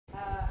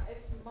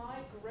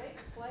great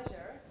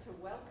pleasure to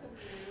welcome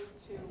you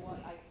to what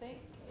I think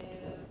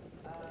is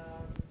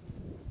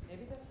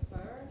maybe the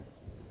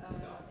first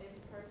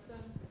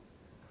in-person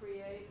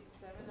Create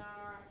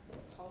seminar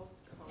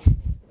post-COVID.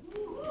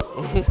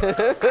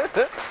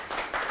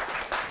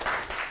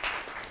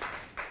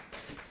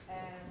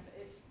 And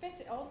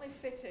it's only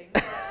fitting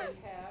that we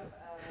have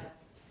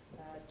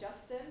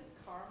Justin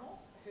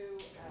Carmel, who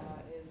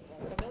is a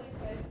familiar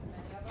face to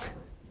many of us,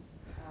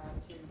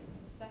 to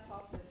set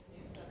off this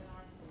new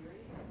seminar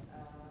series.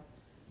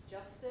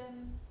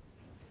 Justin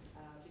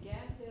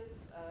began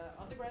his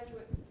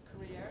undergraduate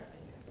career,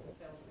 it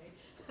tells me,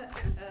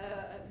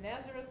 at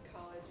Nazareth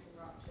College in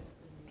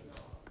Rochester, New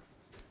York,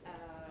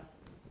 as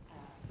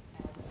a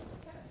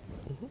chemist,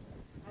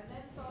 and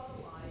then saw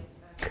the light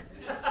and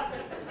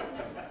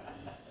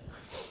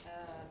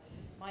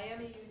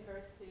Miami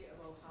University of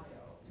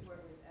Ohio, to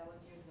work with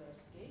Ellen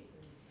Uzersky, who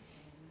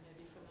you may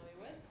be familiar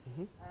with,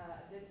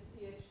 did his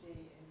PhD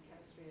in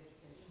chemistry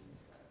education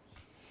research.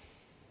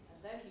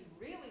 And then he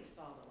really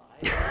saw the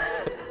light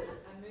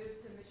and moved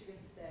to Michigan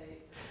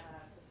State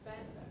to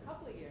spend a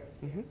couple of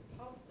years here as a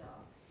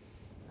postdoc,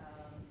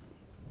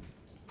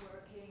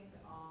 working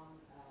on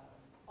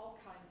all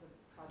kinds of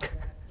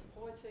projects,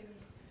 supporting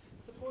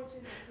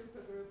the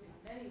Cooper Group in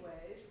many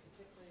ways,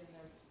 particularly in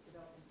their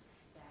development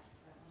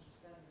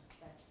of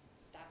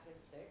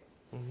statistics.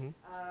 And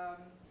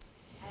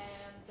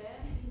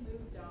then he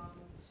moved on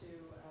to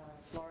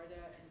Florida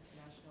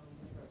International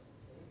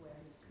University, where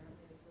he's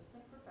currently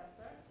assistant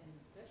professor in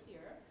his fifth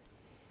year.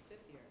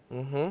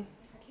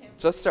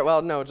 Just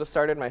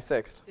started my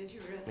sixth. Did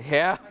you really?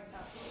 Yeah.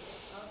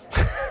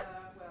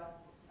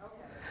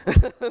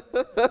 Okay. Time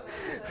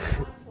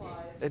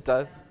flies. It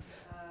does. And,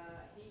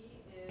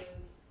 he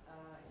is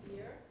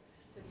here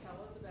to tell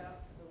us about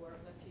the work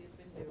that he has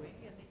been doing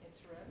in the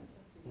interim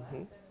since he left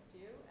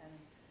MSU, and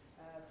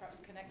perhaps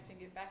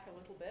connecting it back a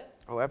little bit.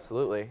 Oh,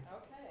 absolutely. Okay.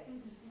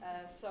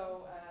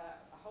 So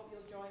I hope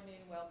you'll join me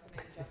in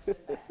welcoming Justin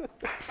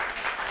back.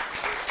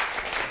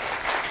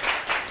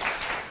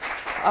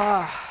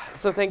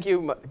 So thank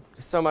you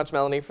so much,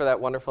 Melanie, for that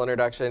wonderful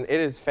introduction. It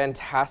is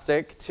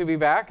fantastic to be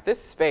back. This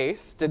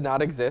space did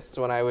not exist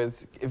when I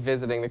was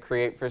visiting the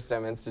Create for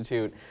STEM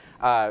Institute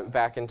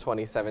back in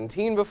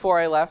 2017 before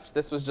I left.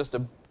 This was just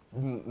a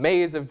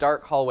maze of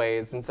dark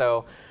hallways, and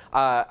so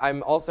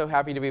I'm also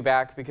happy to be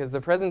back because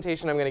the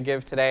presentation I'm going to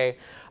give today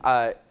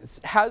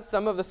has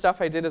some of the stuff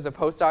I did as a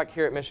postdoc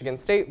here at Michigan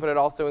State, but it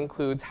also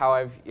includes how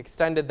I've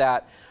extended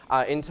that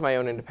into my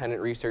own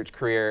independent research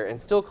career and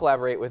still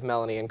collaborate with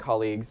Melanie and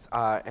colleagues.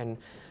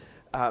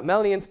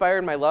 Melanie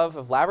inspired my love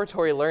of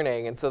laboratory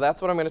learning, and so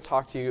that's what I'm going to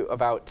talk to you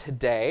about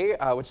today,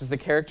 which is the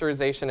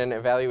characterization and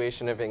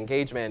evaluation of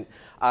engagement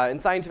in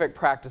scientific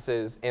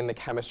practices in the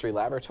chemistry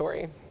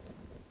laboratory.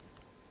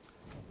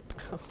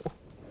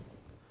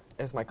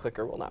 As my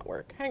clicker will not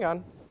work. Hang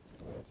on.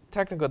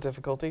 Technical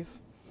difficulties.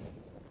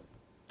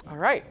 All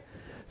right.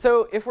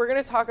 So if we're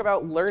going to talk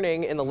about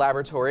learning in the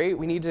laboratory,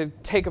 we need to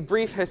take a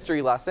brief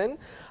history lesson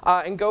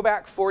and go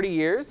back 40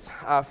 years.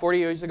 40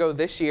 years ago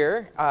this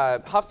year,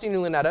 Hofstein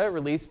and Lunetta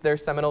released their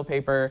seminal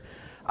paper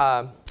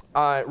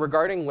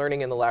regarding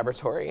learning in the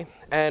laboratory.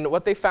 And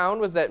what they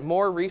found was that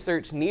more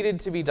research needed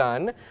to be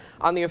done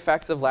on the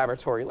effects of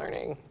laboratory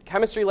learning.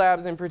 Chemistry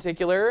labs in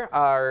particular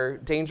are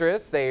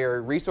dangerous. They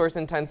are resource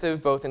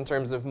intensive, both in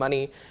terms of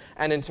money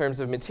and in terms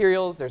of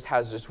materials. There's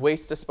hazardous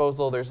waste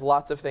disposal. There's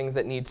lots of things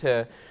that need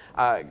to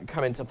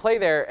come into play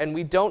there, and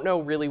we don't know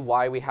really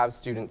why we have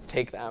students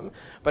take them.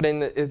 But in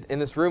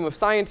this room of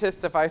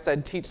scientists, if I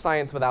said teach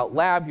science without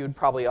lab, you would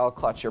probably all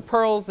clutch your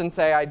pearls and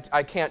say,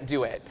 I can't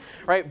do it,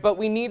 right? But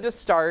we need to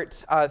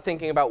start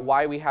thinking about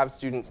why we have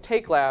students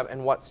take lab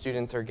and what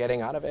students are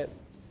getting out of it.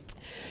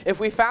 If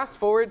we fast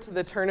forward to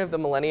the turn of the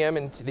millennium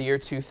into the year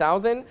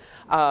 2000,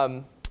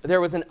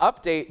 there was an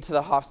update to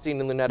the Hofstein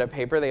and Lunetta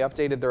paper. They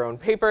updated their own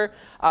paper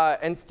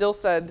and still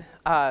said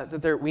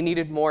that we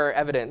needed more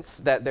evidence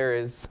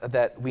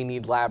that we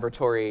need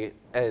laboratories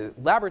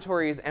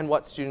and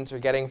what students are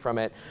getting from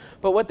it.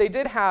 But what they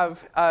did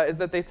have is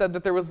that they said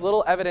that there was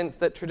little evidence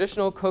that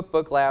traditional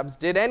cookbook labs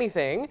did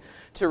anything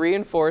to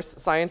reinforce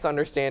science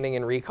understanding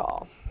and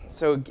recall.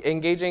 So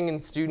engaging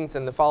in students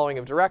in the following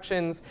of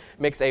directions,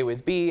 mix A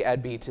with B,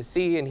 add B to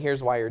C, and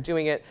here's why you're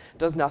doing it,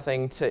 does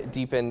nothing to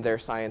deepen their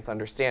science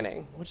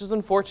understanding, which is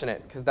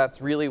unfortunate because that's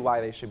really why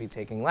they should be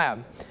taking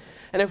lab.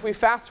 And if we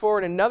fast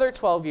forward another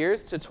 12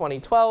 years to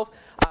 2012,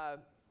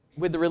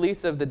 with the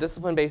release of the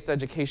Discipline-Based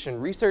Education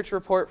Research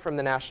Report from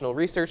the National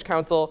Research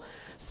Council,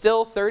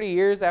 still 30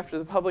 years after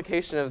the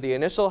publication of the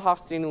initial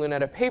Hofstein and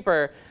Lunetta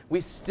paper,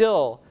 we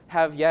still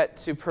have yet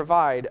to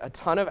provide a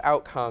ton of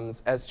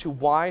outcomes as to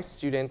why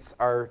students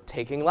are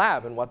taking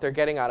lab and what they're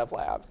getting out of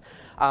labs.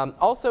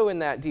 Also in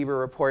that DBER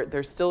report,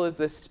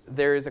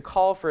 there is a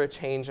call for a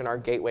change in our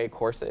gateway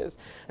courses.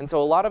 And so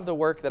a lot of the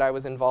work that I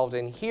was involved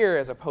in here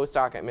as a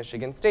postdoc at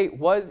Michigan State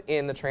was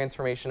in the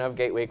transformation of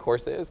gateway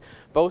courses,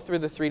 both through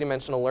the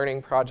three-dimensional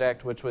learning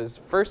project, which was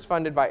first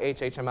funded by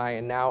HHMI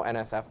and now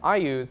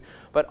NSF-IUs,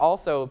 but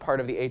also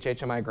part of the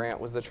HHMI grant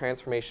was the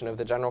transformation of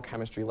the general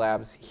chemistry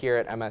labs here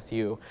at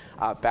MSU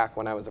back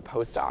when I was a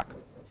postdoc.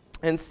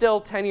 And still,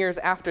 10 years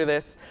after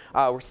this,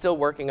 we're still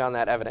working on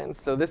that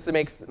evidence. So this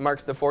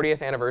marks the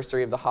 40th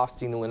anniversary of the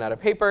Hofstein and Lunetta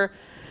paper.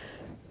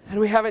 And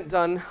we haven't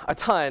done a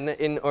ton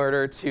in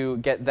order to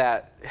get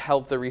that,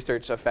 help the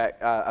research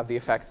effect, of the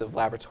effects of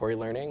laboratory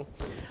learning.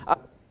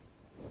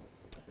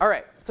 All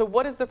right, so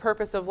what is the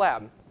purpose of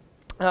lab?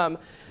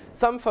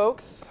 Some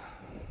folks,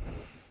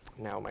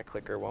 now my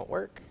clicker won't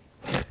work.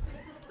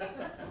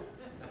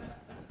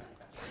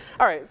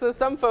 All right, so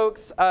some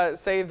folks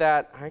say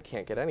that, I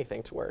can't get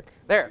anything to work.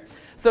 There.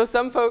 So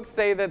some folks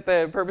say that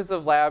the purpose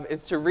of lab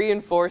is to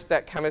reinforce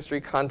that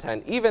chemistry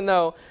content, even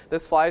though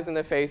this flies in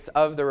the face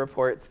of the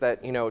reports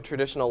that,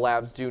 traditional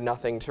labs do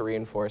nothing to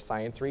reinforce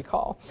science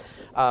recall.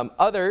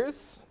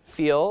 Others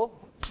feel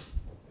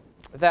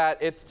that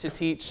it's to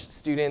teach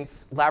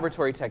students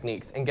laboratory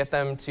techniques and get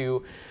them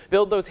to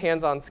build those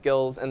hands-on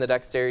skills and the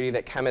dexterity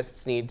that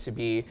chemists need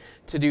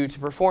to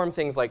perform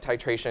things like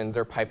titrations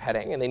or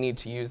pipetting, and they need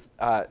to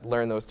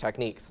learn those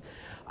techniques.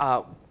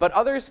 But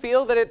others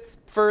feel that it's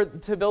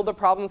to build the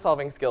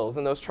problem-solving skills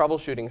and those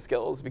troubleshooting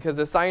skills, because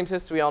as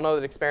scientists, we all know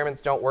that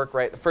experiments don't work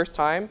right the first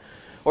time,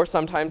 or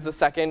sometimes the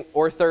second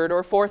or third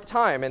or fourth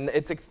time. And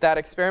it's that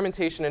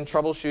experimentation and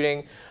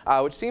troubleshooting,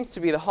 which seems to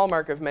be the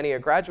hallmark of many a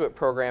graduate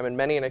program and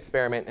many an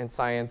experiment in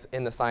science,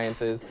 in the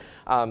sciences.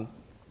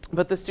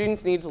 But the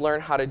students need to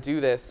learn how to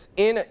do this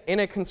in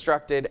a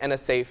constructed and a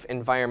safe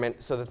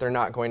environment so that they're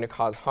not going to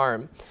cause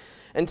harm.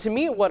 And to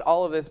me, what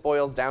all of this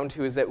boils down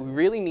to is that we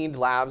really need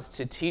labs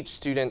to teach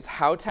students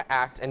how to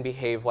act and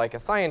behave like a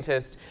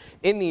scientist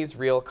in these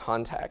real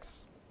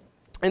contexts.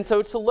 And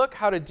so to look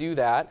how to do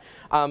that,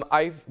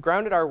 I've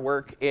grounded our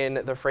work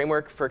in the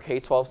framework for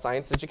K-12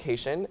 science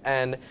education.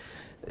 And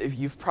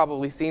you've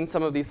probably seen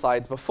some of these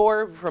slides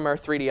before from our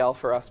 3DL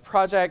for Us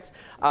project.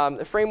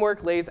 The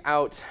framework lays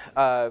out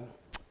a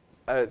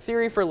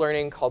theory for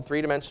learning called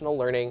three-dimensional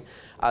learning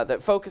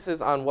that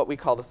focuses on what we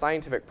call the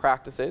scientific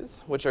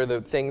practices, which are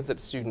the things that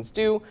students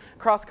do,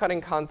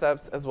 cross-cutting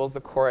concepts, as well as the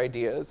core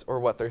ideas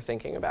or what they're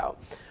thinking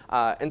about.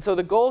 And so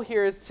the goal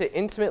here is to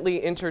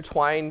intimately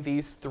intertwine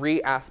these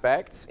three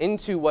aspects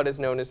into what is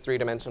known as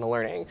three-dimensional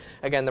learning.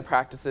 Again, the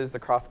practices, the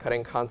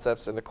cross-cutting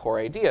concepts, and the core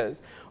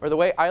ideas. Or the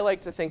way I like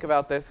to think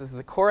about this is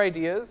the core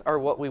ideas are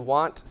what we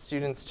want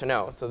students to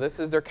know. So this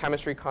is their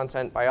chemistry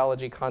content,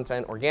 biology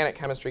content, organic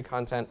chemistry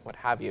content, what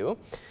have you.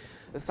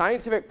 The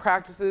scientific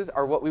practices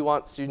are what we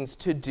want students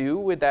to do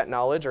with that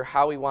knowledge, or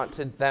how we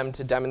want them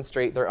to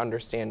demonstrate their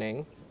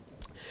understanding.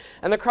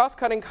 And the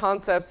cross-cutting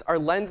concepts are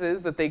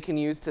lenses that they can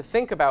use to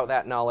think about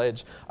that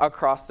knowledge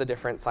across the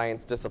different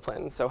science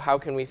disciplines. So how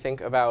can we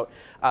think about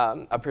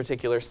a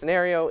particular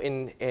scenario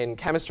in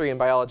chemistry and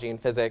biology and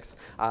physics,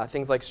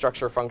 things like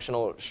structure function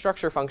or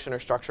structure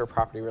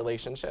property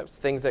relationships,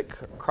 things that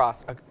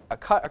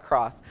cut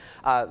across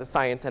the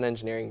science and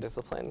engineering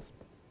disciplines.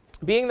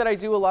 Being that I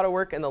do a lot of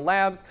work in the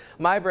labs,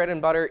 my bread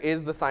and butter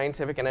is the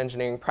scientific and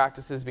engineering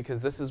practices, because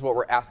this is what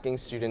we're asking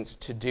students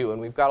to do. And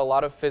we've got a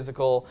lot of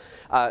physical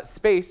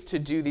space to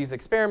do these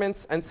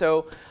experiments. And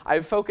so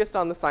I've focused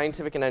on the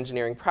scientific and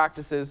engineering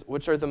practices,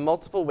 which are the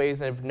multiple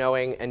ways of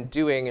knowing and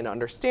doing and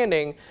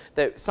understanding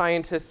that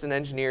scientists and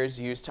engineers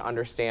use to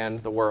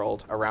understand the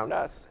world around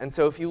us. And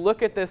so if you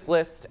look at this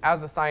list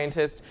as a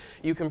scientist,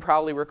 you can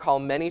probably recall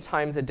many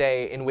times a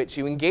day in which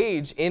you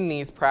engage in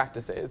these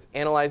practices,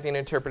 analyzing and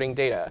interpreting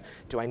data.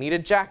 Do I need a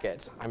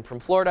jacket? I'm from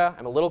Florida.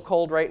 I'm a little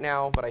cold right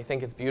now, but I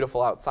think it's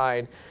beautiful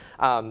outside.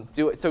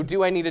 So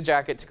do I need a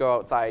jacket to go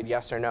outside?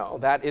 Yes or no?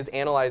 That is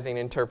analyzing and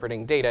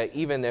interpreting data,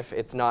 even if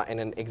it's not in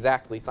an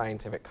exactly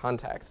scientific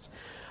context.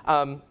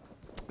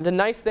 The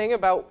nice thing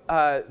about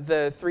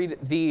the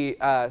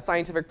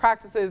scientific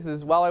practices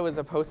is, while I was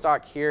a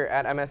postdoc here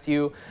at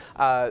MSU,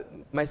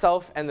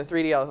 myself and the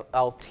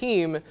 3DL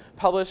team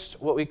published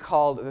what we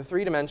called the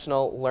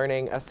Three-Dimensional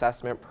Learning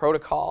Assessment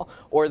Protocol,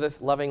 or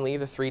lovingly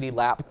the 3D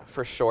LAP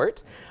for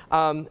short.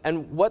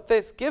 And what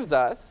this gives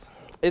us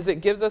is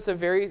it gives us a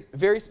very,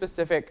 very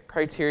specific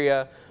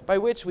criteria by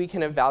which we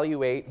can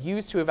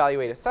use to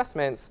evaluate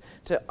assessments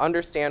to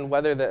understand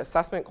whether the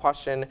assessment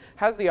question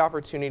has the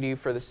opportunity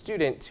for the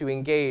student to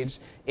engage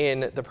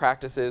in the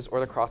practices or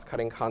the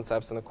cross-cutting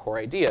concepts and the core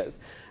ideas.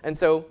 And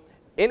so,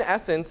 in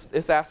essence,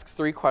 this asks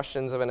three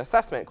questions of an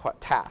assessment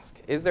task.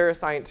 Is there a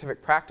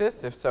scientific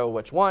practice? If so,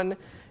 which one?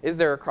 Is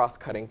there a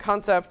cross-cutting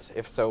concept?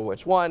 If so,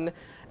 which one?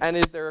 And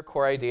is there a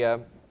core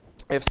idea?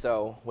 If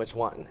so, which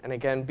one? And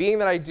again, being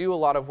that I do a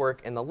lot of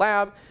work in the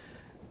lab,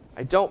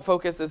 I don't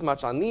focus as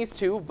much on these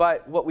two,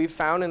 but what we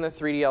found in the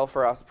 3DL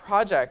for Us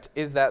project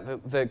is that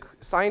the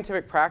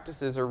scientific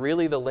practices are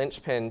really the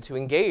linchpin to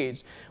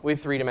engage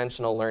with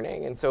three-dimensional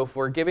learning. And so if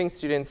we're giving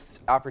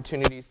students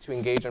opportunities to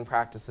engage in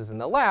practices in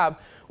the lab,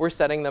 we're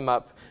setting them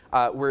up,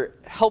 we're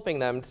helping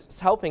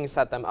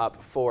set them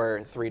up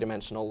for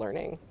three-dimensional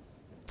learning.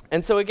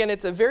 And so again,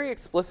 it's a very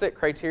explicit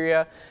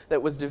criteria that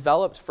was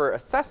developed for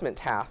assessment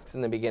tasks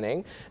in the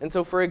beginning. And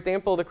so for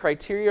example, the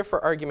criteria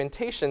for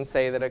argumentation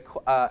say that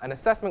an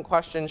assessment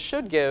question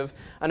should give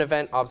an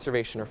event,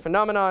 observation, or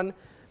phenomenon.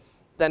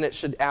 Then it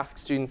should ask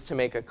students to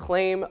make a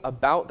claim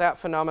about that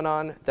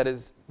phenomenon that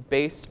is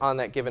based on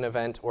that given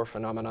event or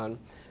phenomenon.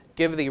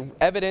 Give the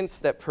evidence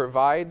that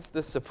provides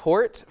the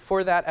support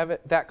for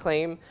that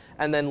claim,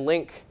 and then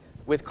link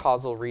with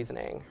causal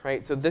reasoning,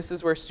 right? So this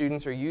is where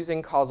students are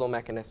using causal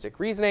mechanistic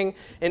reasoning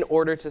in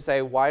order to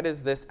say, why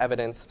does this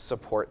evidence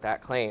support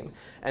that claim?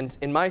 And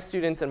in my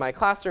students in my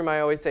classroom, I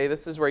always say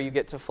this is where you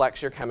get to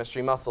flex your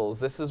chemistry muscles.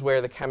 This is where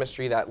the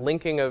chemistry, that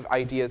linking of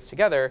ideas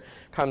together,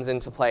 comes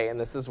into play. And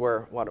this is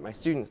where what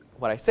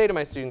I say to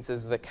my students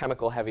is the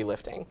chemical heavy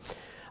lifting.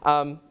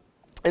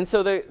 And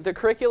so the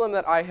curriculum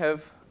that I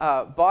have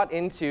bought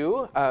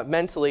into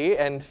mentally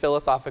and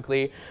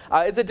philosophically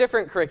is a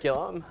different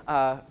curriculum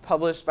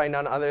published by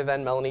none other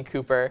than Melanie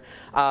Cooper.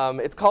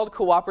 It's called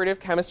Cooperative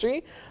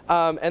Chemistry,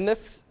 and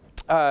this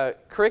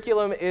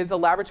curriculum is a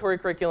laboratory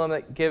curriculum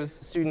that gives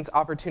students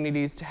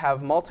opportunities to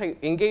have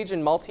engage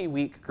in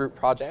multi-week group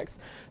projects.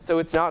 So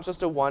it's not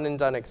just a one and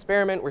done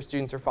experiment where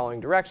students are following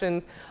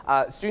directions.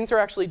 Students are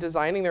actually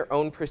designing their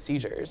own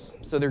procedures.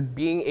 So they're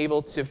being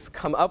able to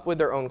come up with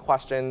their own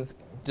questions,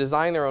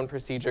 design their own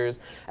procedures,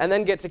 and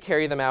then get to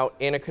carry them out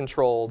in a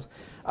controlled,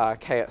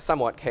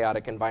 somewhat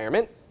chaotic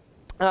environment.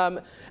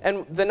 And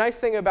the nice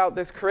thing about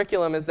this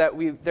curriculum is that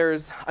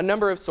there's a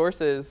number of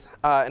sources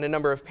and a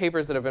number of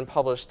papers that have been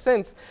published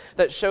since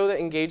that show that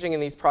engaging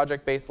in these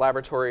project-based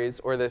laboratories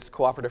or this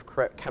cooperative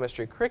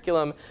chemistry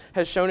curriculum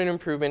has shown an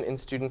improvement in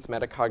students'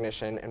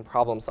 metacognition and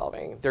problem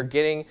solving. They're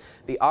getting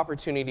the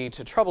opportunity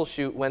to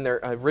troubleshoot when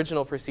their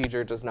original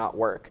procedure does not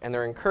work, and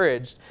they're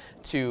encouraged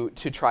to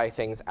try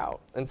things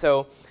out. And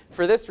so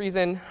for this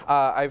reason,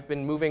 I've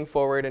been moving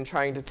forward and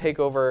trying to take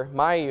over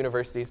my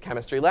university's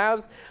chemistry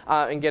labs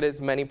and get as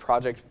many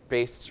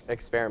project-based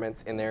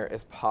experiments in there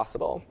as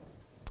possible.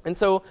 And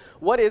so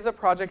what is a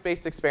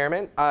project-based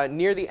experiment?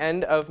 Near the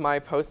end of my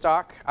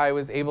postdoc, I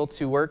was able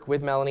to work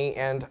with Melanie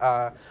and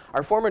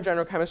our former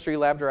general chemistry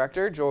lab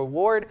director, Joe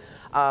Ward,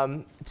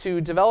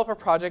 to develop a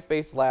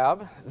project-based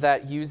lab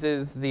that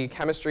uses the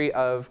chemistry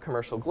of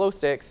commercial glow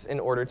sticks in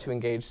order to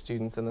engage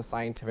students in the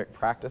scientific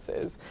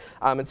practices.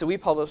 And so we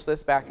published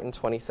this back in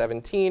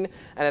 2017,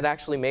 and it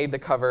actually made the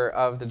cover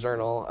of the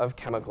Journal of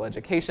Chemical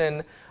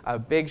Education. A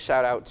big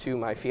shout out to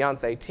my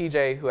fiance,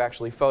 TJ, who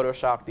actually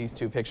photoshopped these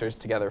two pictures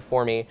together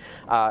for me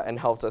and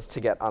helped us to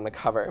get on the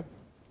cover.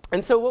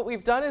 And so what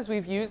we've done is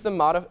we've used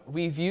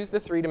the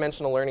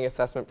three-dimensional learning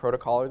assessment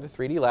protocol, or the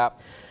 3D LAP,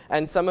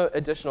 and some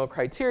additional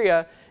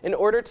criteria in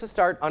order to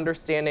start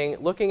understanding,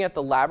 looking at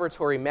the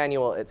laboratory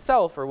manual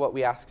itself, or what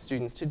we ask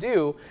students to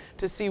do,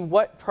 to see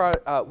what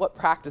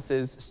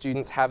practices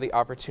students have the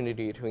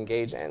opportunity to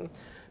engage in.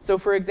 So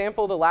for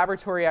example, the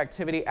laboratory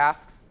activity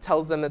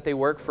tells them that they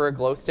work for a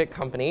glow stick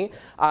company,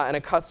 and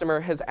a customer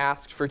has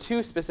asked for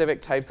 2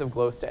 specific types of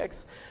glow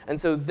sticks. And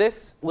so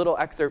this little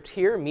excerpt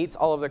here meets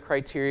all of the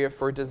criteria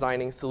for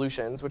designing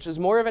solutions, which is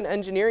more of an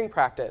engineering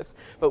practice,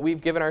 but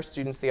we've given our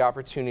students the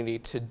opportunity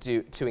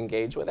to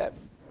engage with it.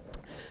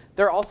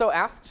 They're also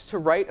asked to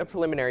write a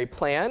preliminary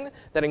plan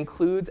that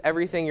includes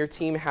everything your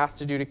team has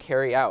to do to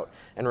carry out.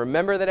 And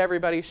remember that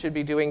everybody should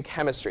be doing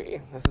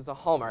chemistry. This is a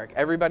hallmark.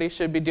 Everybody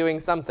should be doing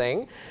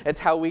something.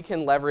 It's how we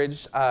can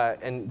leverage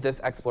in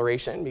this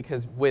exploration,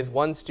 because with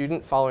 1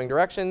 student following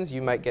directions,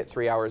 you might get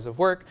 3 hours of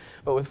work,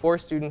 but with 4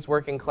 students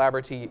working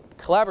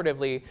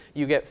collaboratively,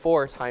 you get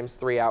 4 times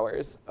 3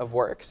 hours of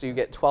work. So you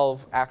get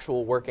 12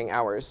 actual working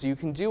hours. So you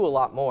can do a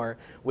lot more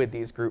with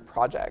these group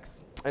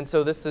projects. And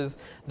so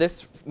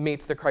this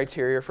meets the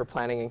criteria for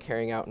planning and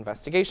carrying out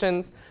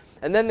investigations.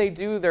 And then they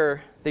do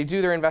their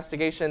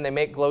investigation. They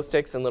make glow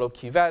sticks in little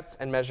cuvettes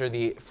and measure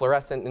the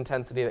fluorescent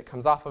intensity that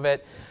comes off of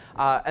it.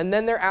 And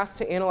then they're asked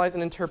to analyze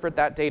and interpret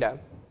that data.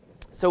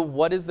 So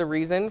what is the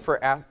reason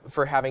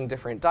for having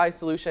different dye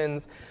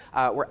solutions?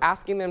 We're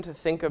asking them to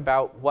think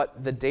about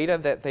what the data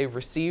that they've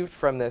received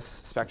from this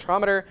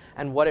spectrometer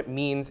and what it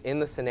means in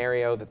the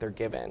scenario that they're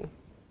given.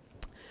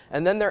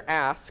 And then they're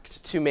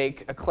asked to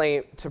make a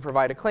claim, to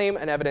provide a claim,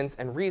 and evidence,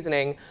 and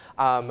reasoning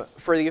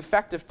for the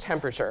effect of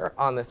temperature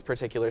on this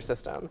particular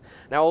system.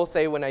 Now, I will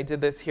say, when I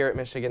did this here at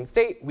Michigan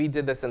State, we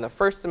did this in the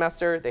first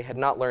semester. They had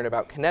not learned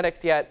about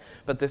kinetics yet,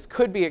 but this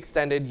could be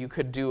extended. You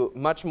could do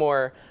much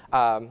more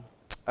of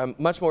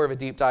a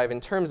deep dive in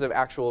terms of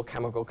actual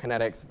chemical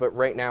kinetics, but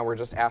right now we're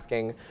just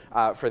asking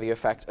for the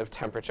effect of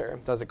temperature.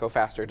 Does it go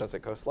faster? Does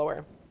it go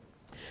slower?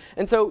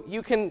 And so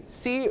you can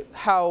see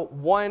how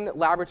one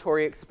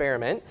laboratory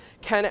experiment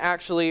can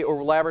actually,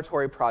 or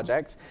laboratory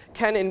project,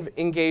 can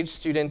engage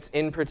students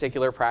in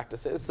particular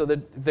practices. So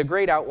the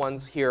grayed out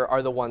ones here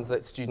are the ones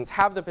that students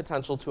have the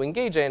potential to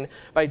engage in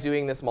by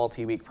doing this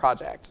multi-week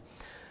project.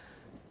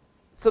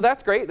 So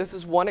that's great. This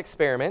is one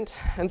experiment.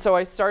 And so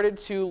I started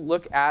to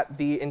look at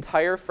the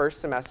entire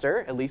first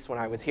semester, at least when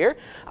I was here,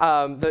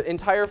 the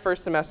entire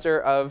first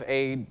semester of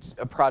a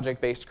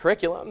project-based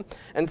curriculum.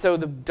 And so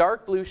the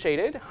dark blue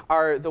shaded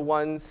are the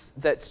ones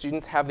that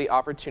students have the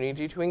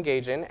opportunity to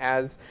engage in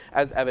as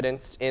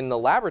evidenced in the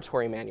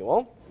laboratory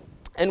manual.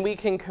 And we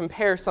can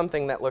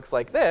something that looks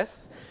like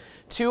this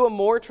to a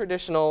more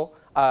traditional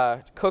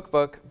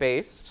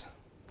cookbook-based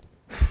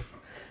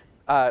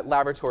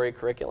laboratory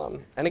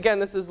curriculum. And again,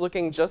 this is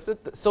looking just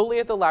solely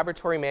at the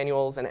laboratory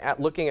manuals and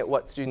looking at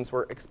what students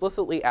were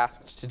explicitly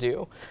asked to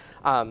do.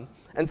 And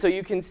so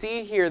you can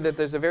see here that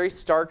there's a very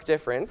stark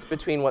difference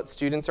between what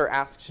students are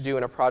asked to do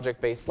in a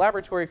project-based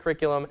laboratory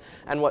curriculum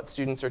and what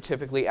students are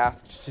typically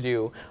asked to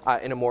do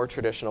in a more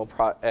traditional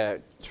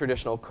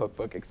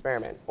cookbook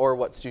experiment, or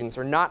what students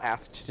are not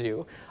asked to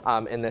do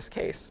in this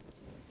case.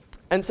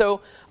 And so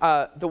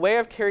the way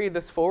I've carried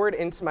this forward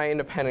into my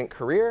independent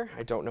career,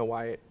 I don't know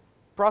why it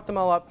brought them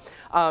all up,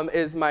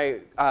 is my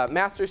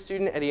master's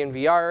student at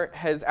ENVR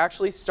has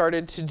actually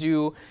started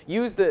to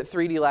use the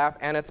 3D lab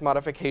and its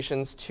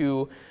modifications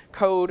to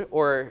code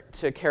or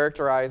to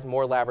characterize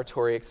more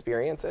laboratory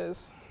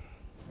experiences.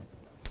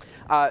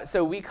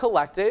 So we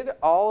collected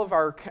all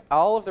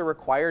of the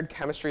required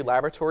chemistry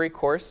laboratory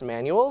course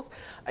manuals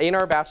in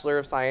our Bachelor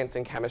of Science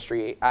in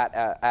Chemistry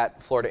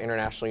at Florida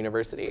International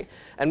University.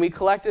 And we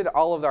collected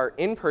all of our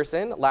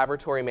in-person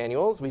laboratory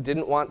manuals. We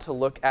didn't want to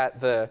look at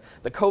the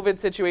COVID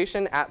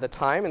situation at the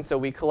time, and so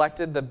we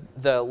collected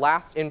the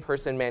last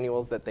in-person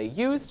manuals that they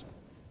used.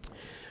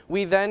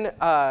 We then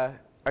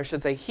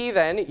he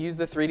then used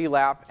the 3D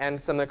lab and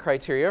some of the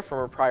criteria from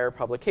a prior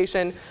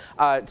publication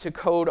to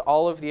code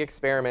all of the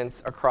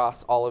experiments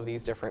across all of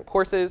these different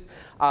courses.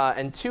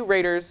 And 2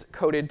 raters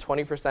coded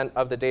 20%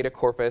 of the data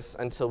corpus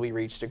until we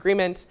reached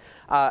agreement.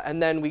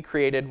 And then we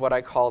created what I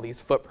call these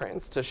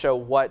footprints to show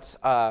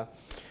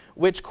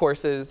which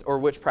courses or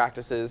which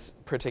practices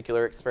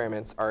particular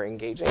experiments are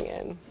engaging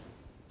in.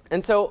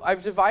 And so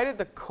I've divided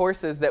the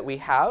courses that we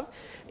have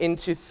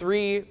into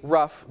 3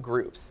 rough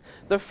groups.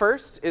 The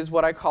first is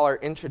what I call our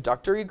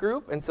introductory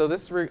group, and so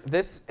this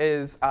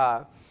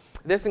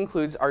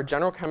includes our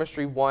General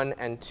Chemistry 1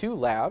 and 2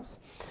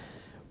 labs.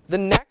 The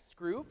next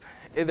group,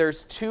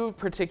 there's 2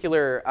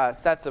 particular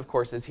sets of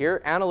courses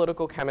here: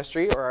 analytical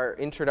chemistry, or our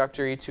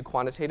introductory to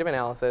quantitative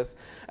analysis,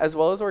 as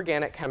well as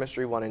organic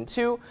chemistry 1 and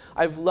 2.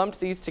 I've lumped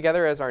these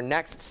together as our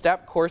next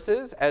step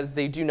courses, as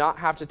they do not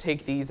have to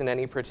take these in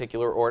any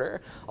particular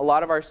order. A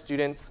lot of our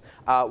students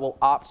will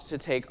opt to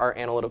take our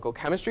analytical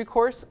chemistry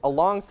course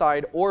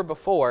alongside or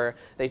before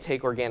they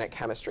take organic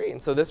chemistry.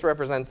 And so this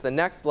represents the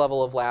next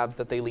level of labs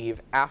that they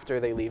leave after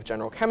they leave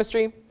general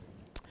chemistry.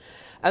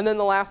 And then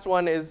the last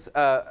one is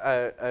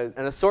an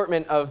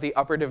assortment of the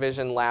upper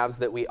division labs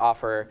that we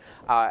offer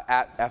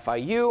at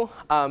FIU,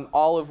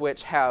 all of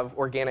which have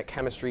Organic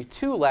Chemistry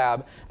 2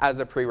 lab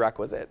as a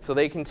prerequisite. So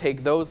they can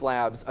take those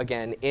labs,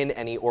 again, in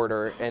any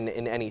order and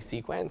in any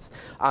sequence.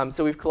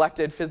 So we've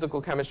collected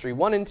Physical Chemistry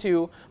 1 and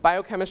 2,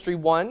 Biochemistry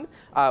 1.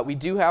 We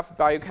do have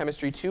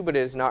Biochemistry 2, but it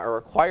is not a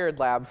required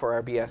lab for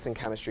our BS in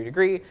Chemistry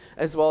degree,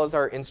 as well as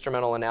our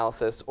Instrumental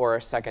Analysis, or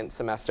our second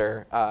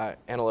semester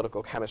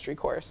Analytical Chemistry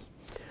course.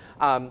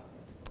 And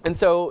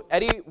so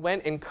Eddie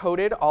went and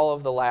coded all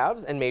of the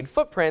labs and made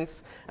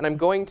footprints, and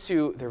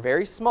they're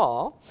very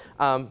small.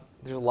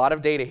 There's a lot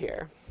of data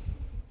here,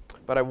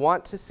 but I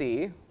want to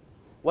see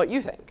what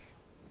you think.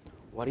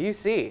 What do you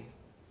see?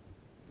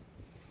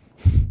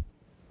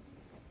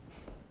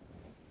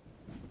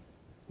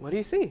 What do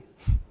you see?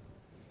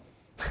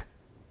 A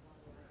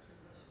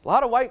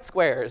lot of white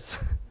squares,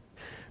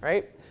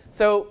 right?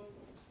 So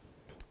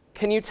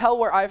can you tell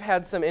where I've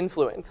had some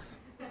influence?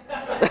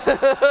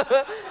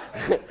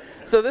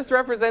 So this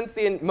represents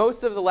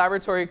most of the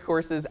laboratory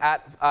courses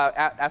at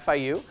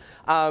FIU.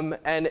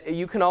 And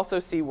you can also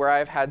see where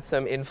I've had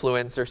some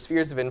influence or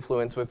spheres of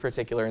influence with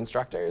particular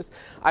instructors.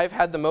 I've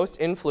had the most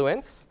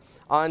influence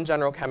on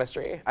general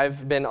chemistry.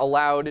 I've been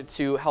allowed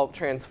to help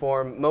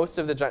transform most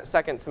of the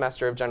second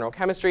semester of general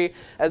chemistry,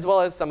 as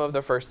well as some of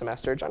the first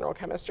semester general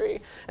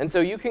chemistry. And so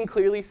you can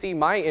clearly see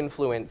my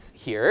influence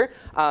here.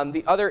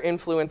 The other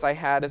influence I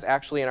had is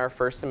actually in our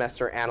first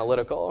semester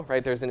analytical,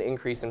 right? There's an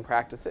increase in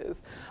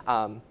practices.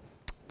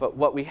 But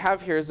what we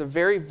have here is a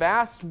very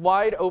vast,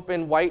 wide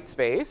open white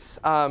space,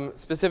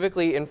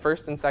 specifically in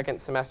first and second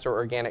semester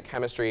organic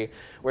chemistry,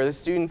 where the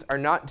students are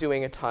not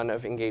doing a ton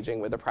of engaging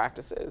with the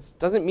practices.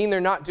 Doesn't mean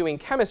they're not doing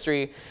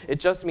chemistry, it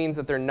just means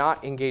that they're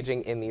not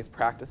engaging in these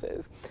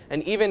practices.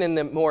 And even in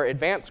the more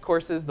advanced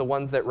courses, the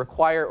ones that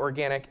require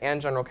organic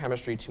and general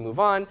chemistry to move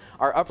on,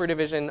 our upper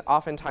division,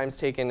 oftentimes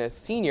taken as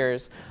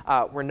seniors,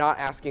 we're not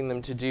asking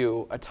them to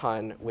do a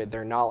ton with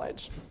their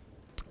knowledge.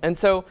 And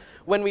so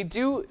when we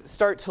do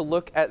start to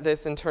look at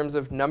this in terms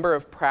of number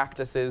of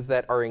practices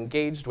that are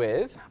engaged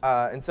with,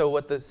 and so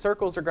what the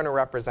circles are going to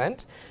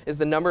represent is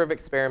the number of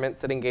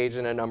experiments that engage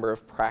in a number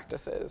of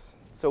practices.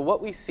 So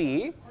what we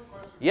see, one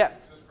question,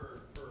 yes. Just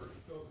for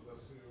those of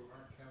us who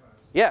aren't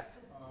chemists. Yes.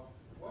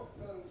 What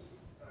does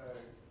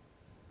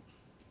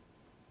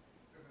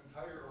an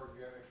entire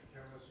organic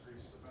chemistry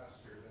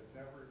semester that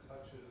never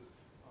touches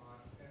on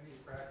any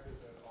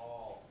practice at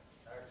all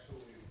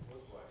actually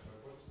look like?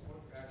 What's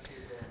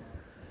actually going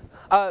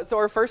on? So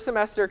our first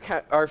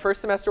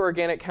semester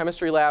organic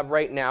chemistry lab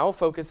right now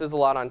focuses a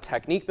lot on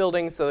technique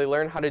building. So they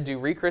learn how to do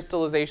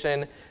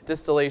recrystallization,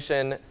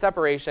 distillation,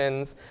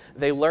 separations.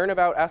 They learn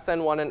about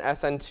SN1 and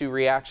SN2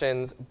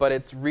 reactions, but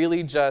it's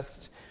really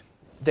just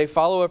they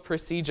follow a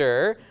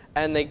procedure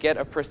and they get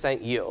a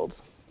 %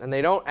 yield. And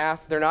they're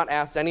not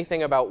asked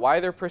anything about why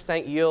their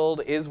 %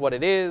 yield is what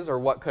it is or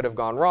what could have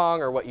gone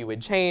wrong or what you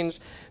would change.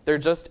 They're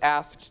just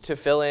asked to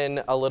fill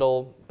in a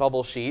little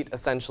bubble sheet,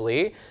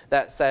 essentially,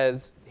 that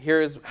says,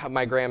 here's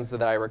my grams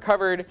that I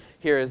recovered,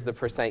 here is the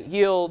 %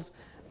 yield,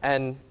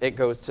 and it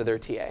goes to their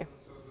TA. So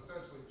it's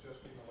essentially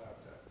just being a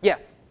lab tech?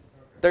 Yes.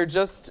 Okay. They're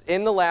just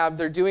in the lab,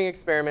 they're doing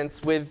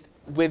experiments with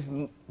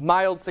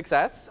mild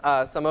success.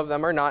 Some of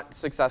them are not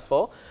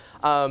successful.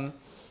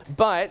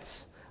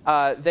 But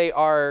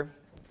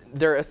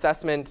their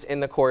assessment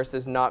in the course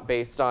is not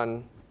based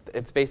on,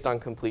 it's based on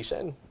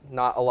completion,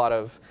 not a lot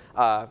of,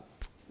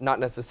 not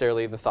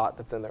necessarily the thought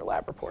that's in their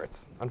lab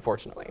reports,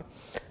 unfortunately.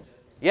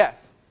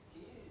 Yes?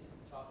 Can you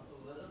talk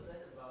a little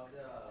bit about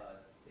the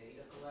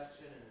data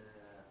collection and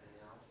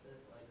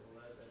analysis, like a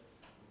little bit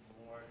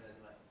more than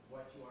like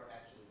what you are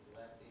actually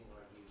collecting,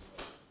 or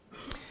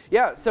you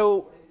Yeah,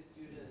 so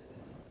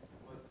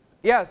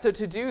yeah, so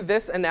to do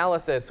this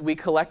analysis, we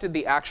collected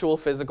the actual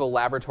physical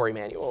laboratory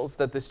manuals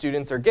that the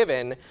students are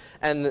given,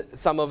 and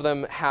some of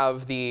them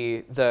have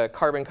the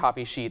carbon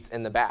copy sheets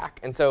in the back.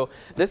 And so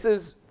this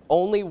is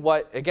only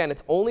what, again,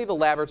 it's only the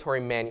laboratory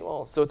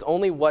manual. So it's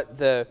only what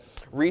the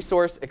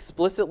resource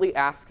explicitly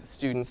asks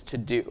students to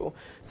do.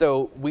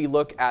 So we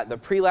look at the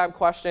pre-lab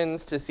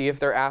questions to see if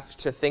they're asked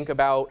to think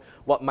about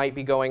what might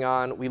be going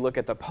on. We look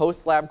at the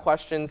post-lab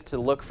questions to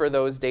look for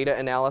those data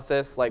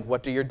analysis, like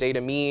what do your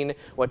data mean?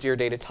 What do your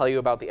data tell you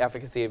about the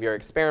efficacy of your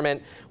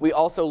experiment? We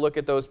also look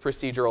at those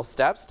procedural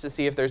steps to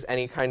see if there's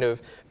any kind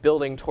of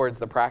building towards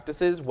the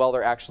practices while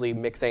they're actually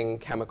mixing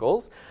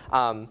chemicals.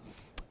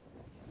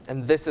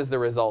 And this is the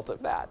result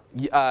of that,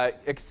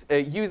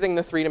 using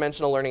the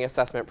three-dimensional learning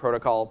assessment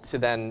protocol to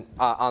then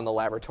on the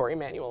laboratory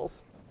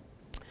manuals.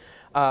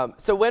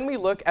 So when we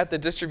look at the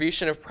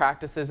distribution of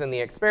practices in the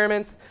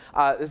experiments,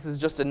 this is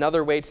just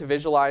another way to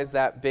visualize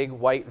that big,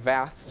 white,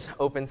 vast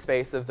open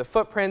space of the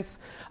footprints.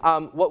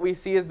 What we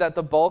see is that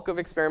the bulk of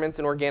experiments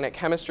in organic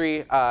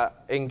chemistry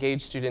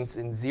engage students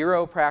in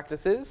 0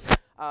 practices.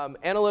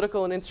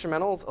 Analytical and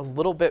instrumentals, a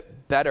little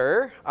bit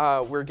better.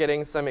 We're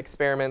getting some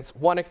experiments.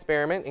 1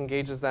 experiment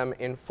engages them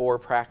in 4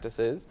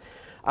 practices.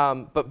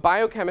 But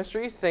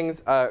biochemistry,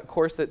 a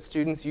course that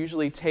students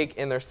usually take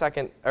in their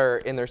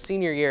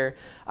senior year,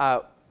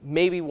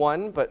 maybe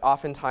 1, but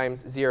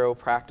oftentimes 0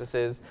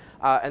 practices.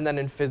 And then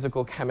in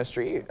physical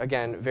chemistry,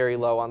 again, very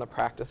low on the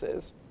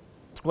practices.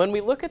 When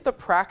we look at the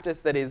practice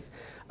that is,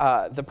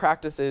 the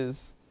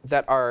practices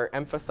that are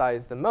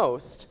emphasized the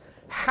most,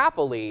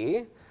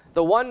 happily,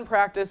 the one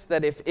practice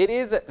that if it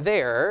is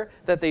there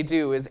that they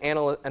do is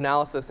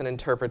analysis and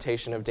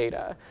interpretation of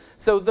data.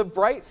 So the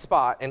bright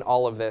spot in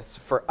all of this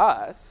for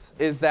us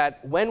is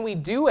that when we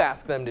do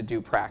ask them to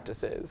do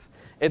practices,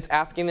 it's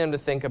asking them to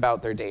think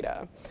about their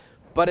data.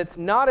 But it's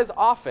not as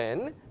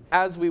often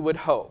as we would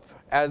hope,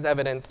 as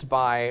evidenced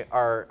by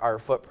our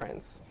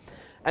footprints.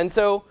 And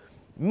so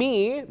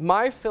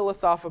my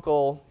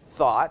philosophical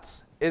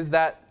thought is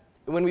that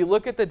when we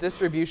look at the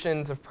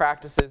distributions of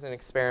practices and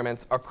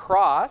experiments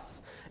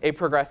across a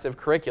progressive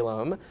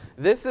curriculum,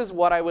 this is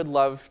what I would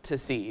love to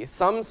see.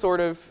 Some sort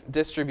of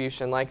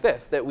distribution like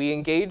this, that we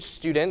engage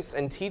students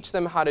and teach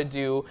them how to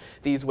do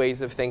these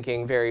ways of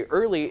thinking very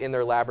early in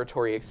their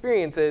laboratory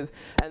experiences,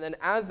 and then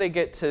as they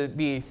get to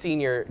be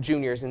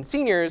juniors and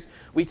seniors,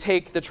 we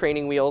take the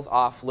training wheels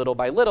off little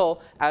by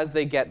little as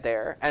they get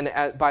there. And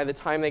by the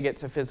time they get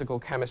to physical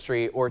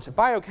chemistry or to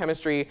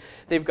biochemistry,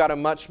 they've got a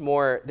much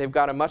more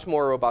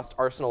robust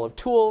arsenal of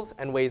tools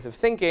and ways of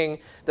thinking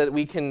that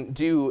we can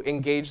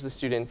engage the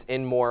students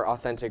in more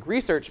authentic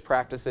research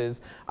practices,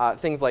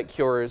 things like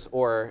cures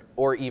or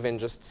even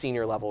just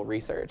senior level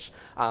research.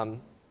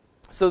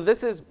 So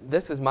this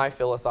is my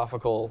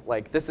philosophical,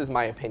 this is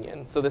my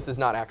opinion. So this is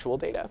not actual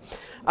data.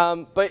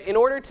 But in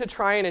order to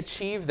try and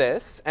achieve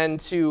this and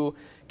to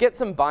get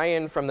some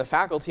buy-in from the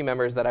faculty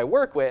members that I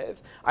work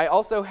with, I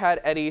also had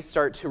Eddie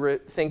start to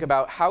think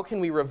about how can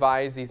we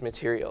revise these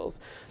materials.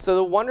 So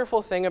the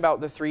wonderful thing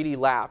about the 3D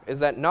lab is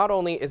that not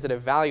only is it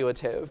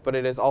evaluative, but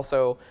it is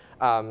also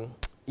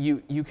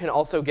you can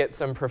also get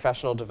some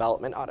professional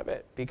development out of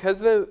it. Because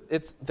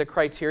the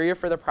criteria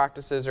for the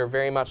practices are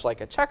very much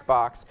like a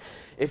checkbox,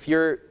 if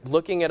you're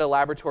looking at a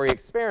laboratory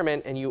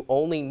experiment and you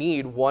only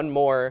need one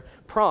more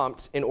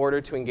prompt in order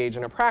to engage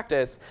in a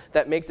practice,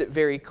 that makes it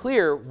very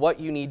clear what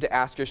you need to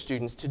ask your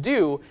students to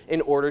do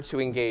in order to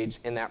engage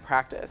in that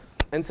practice.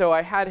 And so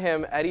I had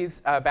him,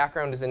 Eddie's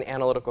background is in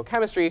analytical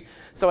chemistry,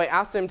 so I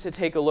asked him to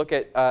take a look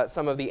at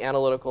some of the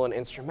analytical and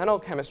instrumental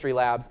chemistry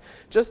labs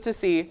just to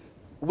see,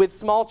 with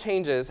small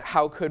changes,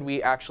 how could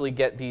we actually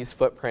get these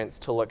footprints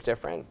to look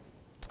different.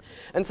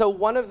 And so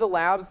one of the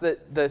labs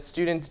that the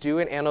students do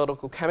in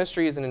analytical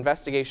chemistry is an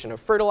investigation of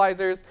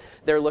fertilizers.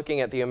 They're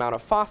looking at the amount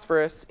of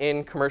phosphorus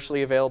in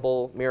commercially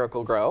available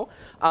Miracle-Gro.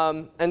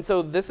 And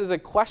so this is a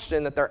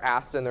question that they're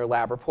asked in their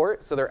lab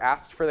report. So they're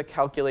asked for the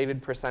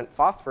calculated %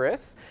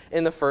 phosphorus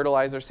in the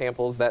fertilizer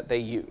samples that they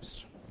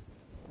used.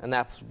 And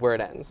that's where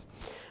it ends.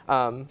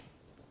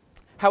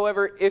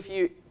 However,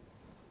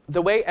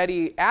 the way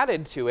Eddie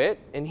added to it,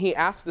 and he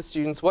asked the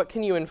students, what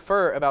can you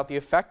infer about the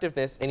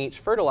effectiveness in each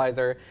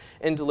fertilizer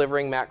in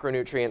delivering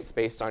macronutrients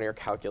based on your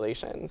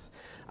calculations?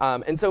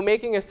 And so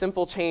making a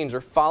simple change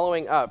or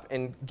following up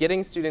and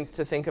getting students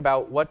to think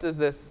about what does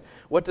this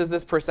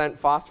 %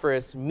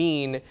 phosphorus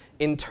mean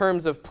in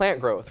terms of plant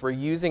growth? We're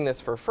using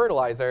this for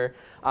fertilizer.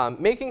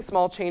 Making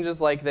small changes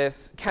like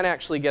this can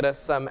actually get us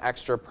some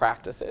extra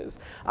practices.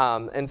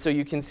 And so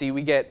you can see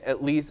we get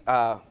at least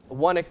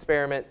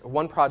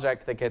one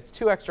project that gets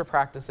 2 extra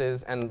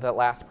practices, and the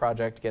last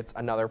project gets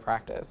another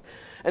practice.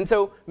 And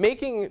so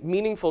making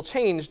meaningful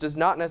change does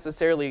not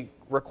necessarily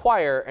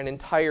require an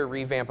entire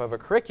revamp of a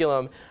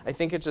curriculum. I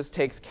think it just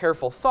takes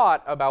careful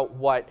thought about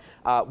what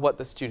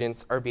the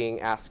students are being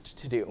asked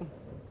to do.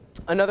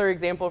 Another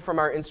example from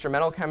our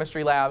instrumental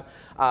chemistry lab,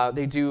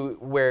 they do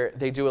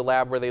a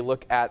lab where they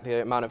look at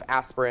the amount of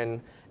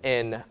aspirin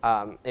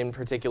in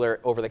particular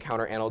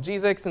over-the-counter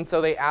analgesics, and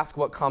so they ask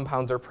what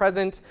compounds are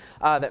present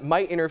that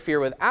might interfere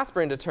with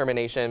aspirin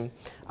determination,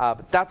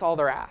 but that's all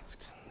they're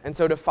asked. And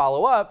so to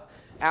follow up,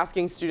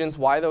 asking students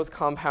why those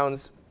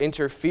compounds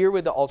interfere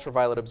with the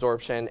ultraviolet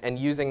absorption and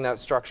using that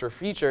structural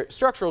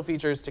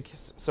features to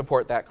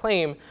support that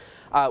claim,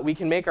 we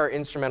can make our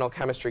instrumental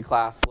chemistry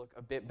class look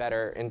a bit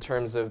better in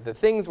terms of the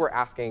things we're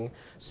asking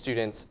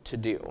students to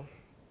do.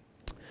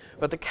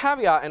 But the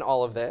caveat in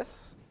all of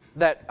this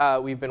that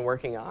we've been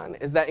working on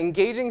is that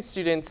engaging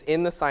students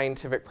in the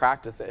scientific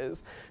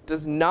practices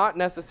does not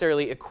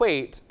necessarily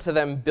equate to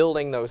them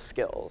building those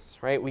skills,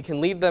 right? We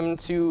can lead them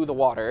to the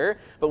water,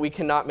 but we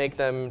cannot make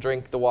them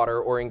drink the water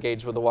or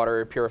engage with the water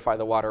or purify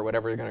the water,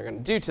 whatever they're going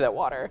to do to that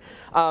water.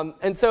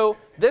 And so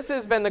this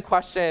has been the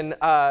question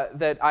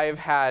that I've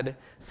had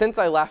since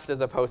I left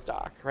as a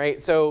postdoc,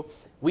 right? So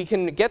we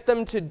can get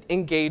them to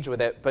engage with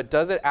it, but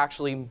does it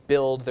actually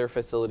build their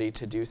facility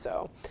to do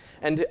so?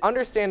 And to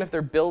understand if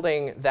they're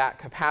building that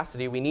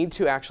capacity, we need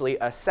to actually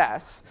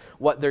assess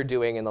what they're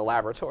doing in the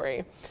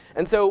laboratory.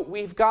 And so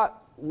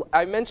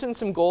I mentioned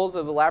some goals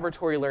of the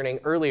laboratory learning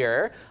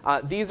earlier.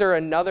 These are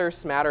another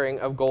smattering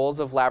of goals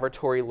of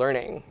laboratory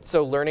learning.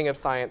 So learning of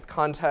science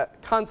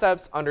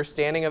concepts,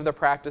 understanding of the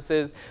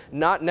practices,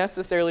 not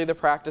necessarily the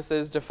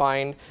practices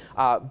defined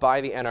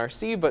by the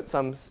NRC, but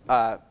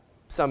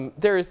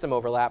there is some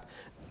overlap,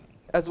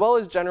 as well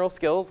as general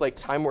skills like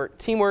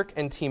teamwork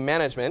and team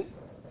management.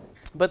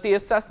 But the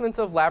assessments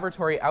of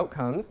laboratory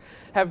outcomes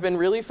have been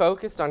really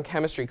focused on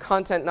chemistry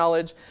content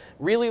knowledge,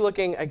 really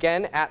looking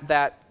again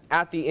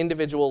at the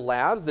individual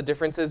labs, the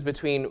differences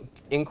between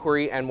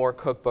inquiry and more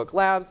cookbook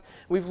labs.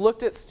 We've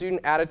looked at student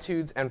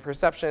attitudes and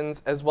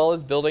perceptions, as well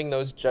as building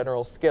those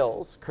general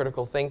skills,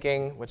 critical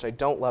thinking, which I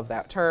don't love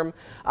that term,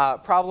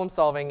 problem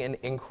solving, and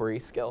inquiry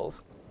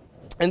skills.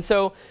 And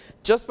so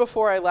just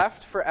before I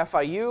left for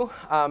FIU,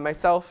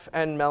 myself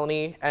and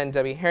Melanie and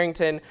Debbie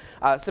Harrington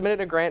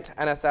submitted a grant to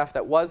NSF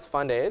that was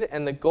funded,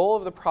 and the goal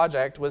of the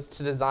project was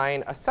to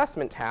design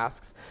assessment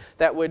tasks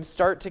that would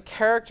start to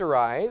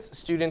characterize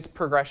students'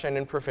 progression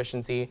and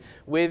proficiency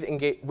with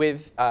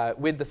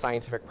the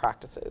scientific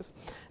practices.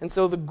 And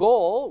so the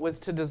goal was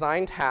to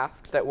design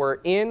tasks that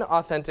were in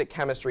authentic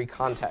chemistry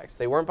context.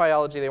 They weren't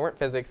biology, they weren't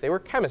physics, they were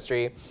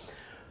chemistry.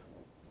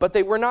 But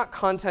they were not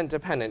content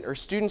dependent, or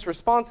students'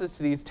 responses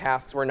to these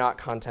tasks were not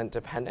content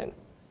dependent,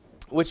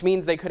 which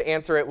means they could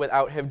answer it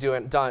without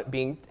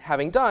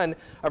having done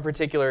a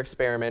particular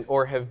experiment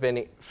or have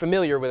been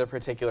familiar with a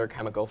particular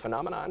chemical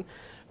phenomenon.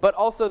 But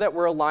also that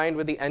were aligned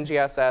with the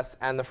NGSS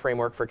and the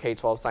framework for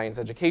K-12 science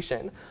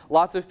education.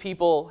 Lots of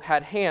people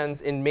had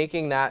hands in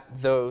making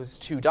those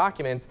 2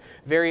 documents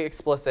very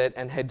explicit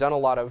and had done a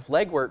lot of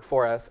legwork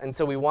for us, and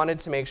so we wanted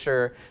to make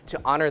sure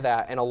to honor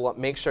that and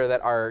make sure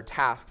that our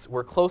tasks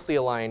were closely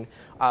aligned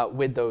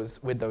with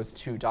those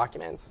 2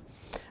 documents.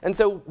 And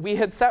so we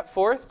had set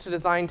forth to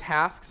design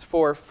tasks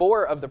for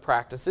 4 of the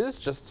practices,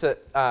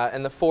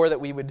 and the 4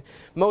 that we would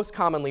most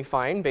commonly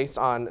find based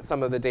on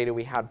some of the data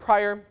we had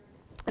prior.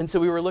 And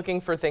so we were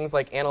looking for things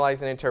like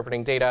analyzing and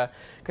interpreting data,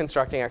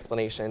 constructing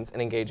explanations,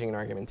 and engaging in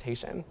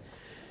argumentation.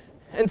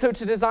 And so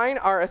to design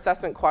our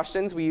assessment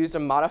questions, we used a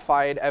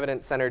modified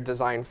evidence-centered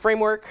design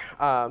framework.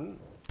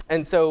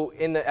 And so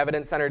in the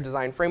evidence-centered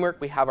design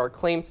framework, we have our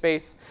claim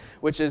space,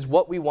 which is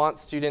what we want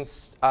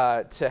students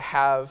to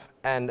have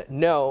and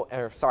know,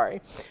 or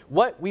sorry,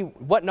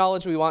 what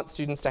knowledge we want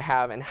students to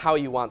have and how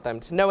you want them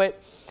to know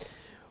it.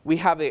 We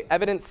have the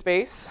evidence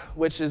space,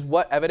 which is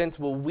what evidence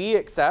will we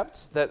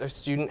accept that a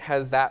student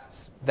has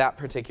that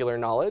particular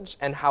knowledge,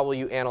 and how will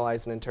you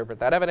analyze and interpret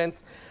that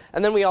evidence.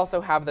 And then we also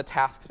have the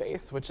task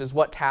space, which is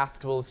what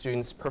tasks will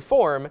students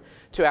perform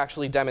to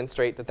actually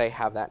demonstrate that they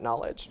have that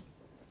knowledge.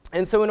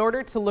 And so in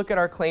order to look at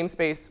our claim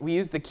space, we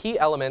use the key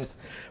elements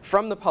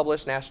from the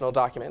published national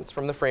documents,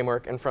 from the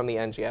framework and from the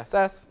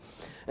NGSS.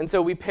 And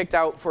so we picked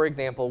out, for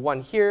example,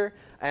 one here,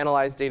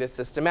 analyze data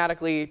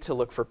systematically to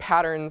look for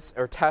patterns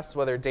or test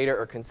whether data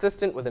are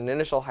consistent with an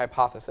initial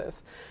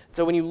hypothesis.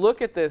 So when you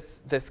look at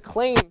this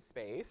claim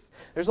space,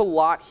 there's a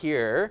lot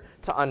here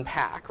to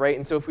unpack, right?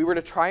 And so if we were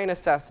to try and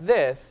assess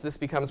this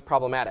becomes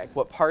problematic.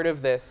 What part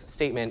of this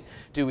statement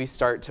do we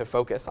start to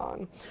focus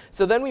on?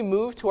 So then we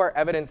move to our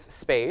evidence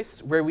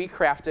space, where we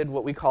crafted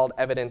what we called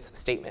evidence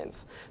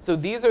statements. So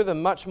these are the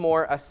much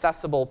more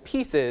accessible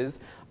pieces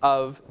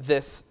of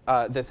this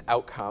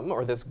outcome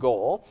or this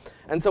goal.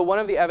 And so one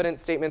of the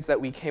evidence statements that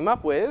we came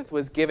up with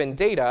was, given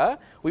data,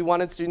 we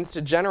wanted students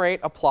to generate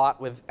a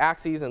plot with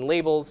axes and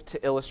labels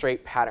to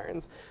illustrate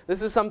patterns.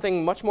 This is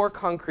something much more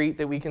concrete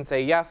that we can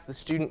say, yes, the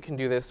student can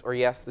do this, or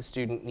yes, the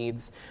student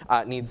needs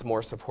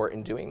more support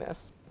in doing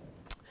this.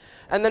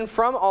 And then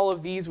from all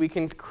of these, we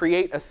can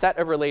create a set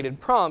of related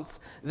prompts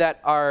that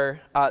are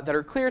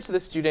clear to the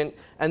student,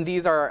 and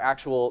these are our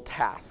actual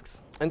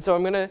tasks. And so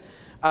I'm going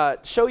to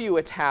show you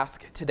a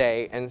task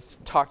today and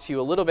talk to you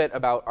a little bit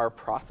about our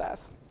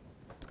process.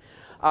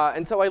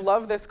 And so I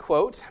love this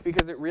quote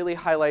because it really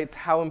highlights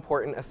how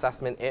important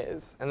assessment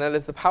is. And that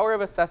is, the power of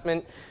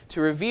assessment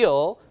to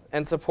reveal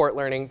and support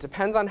learning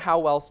depends on how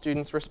well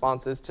students'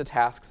 responses to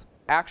tasks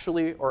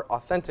actually or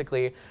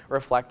authentically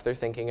reflect their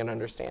thinking and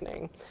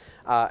understanding.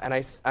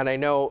 And I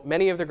know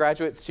many of the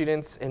graduate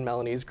students in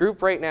Melanie's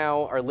group right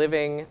now are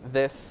living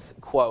this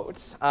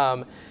quote.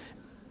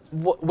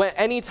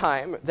 Any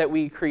time that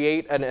we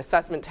create an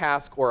assessment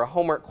task or a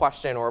homework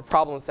question or a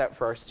problem set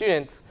for our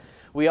students,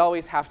 we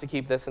always have to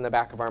keep this in the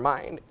back of our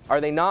mind.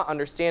 Are they not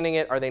understanding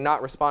it? Are they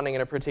not responding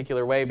in a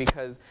particular way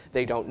because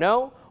they don't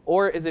know?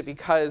 Or is it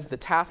because the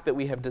task that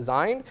we have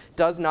designed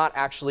does not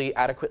actually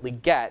adequately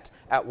get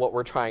at what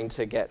we're trying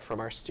to get from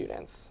our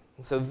students?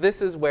 And so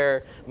this is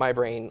where my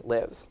brain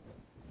lives.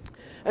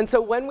 And so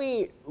when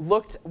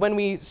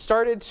we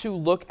started to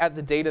look at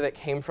the data that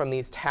came from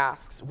these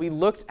tasks, we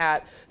looked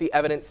at the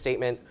evidence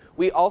statement.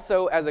 We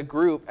also, as a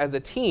group, as a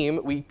team,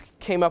 we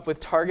came up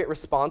with target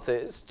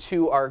responses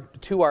to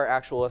our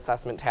actual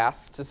assessment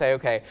tasks to say,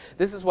 okay,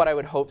 this is what I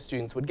would hope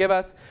students would give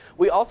us.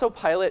 We also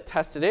pilot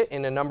tested it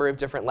in a number of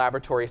different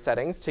laboratory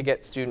settings to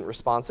get student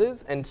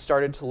responses and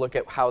started to look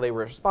at how they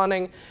were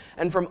responding.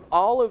 And from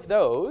all of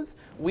those,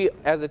 we,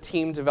 as a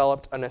team,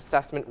 developed an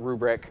assessment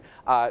rubric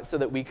so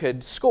that we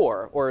could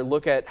score or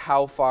look at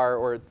how far,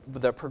 or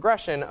the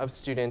progression of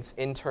students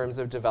in terms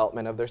of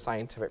development of their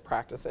scientific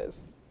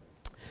practices.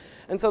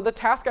 And so the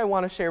task I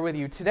want to share with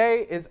you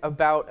today is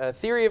about a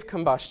theory of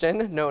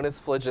combustion known as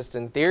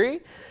phlogiston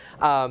theory.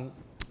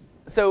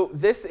 So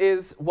this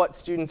is what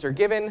students are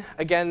given.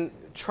 Again,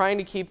 trying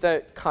to keep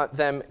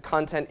them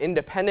content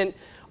independent.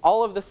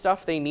 All of the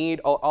stuff they need,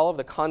 all of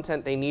the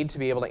content they need to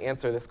be able to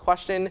answer this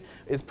question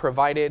is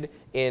provided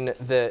in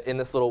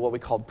this little, what we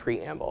call,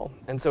 preamble.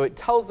 And so it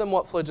tells them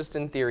what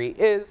phlogiston theory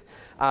is,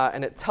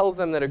 and it tells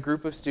them that a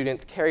group of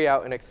students carry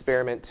out an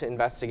experiment to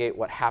investigate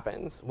what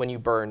happens when you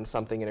burn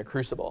something in a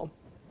crucible.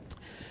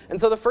 And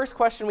so the first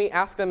question we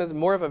ask them is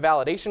more of a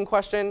validation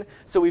question.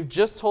 So we've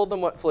just told them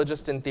what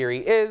phlogiston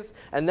theory is,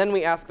 and then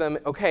we ask them,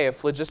 okay, if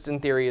phlogiston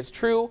theory is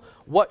true,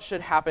 what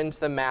should happen to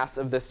the mass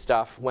of this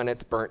stuff when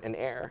it's burnt in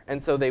air?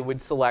 And so they would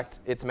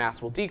select its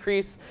mass will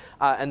decrease,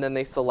 and then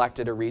they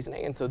selected a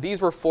reasoning. And so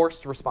these were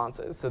forced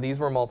responses, so these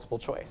were multiple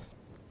choice.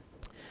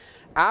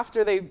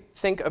 After they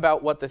think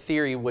about what the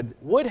theory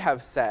would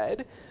have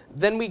said,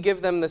 then we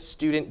give them the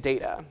student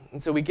data.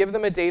 And so we give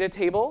them a data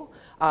table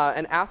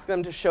and ask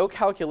them to show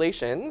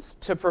calculations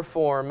to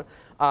perform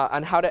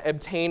on how to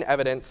obtain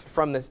evidence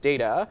from this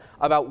data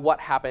about what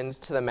happened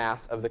to the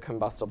mass of the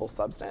combustible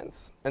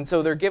substance. And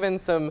so they're given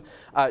some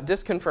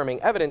disconfirming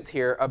evidence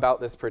here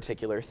about this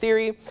particular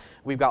theory.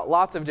 We've got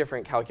lots of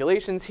different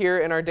calculations here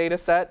in our data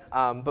set,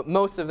 but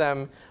most of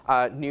them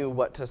knew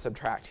what to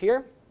subtract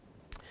here.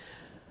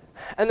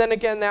 And then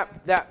again,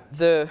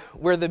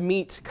 where the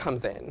meat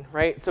comes in,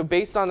 right? So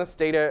based on this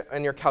data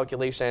and your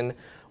calculation,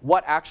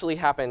 what actually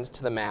happened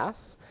to the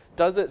mass?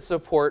 Does it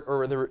support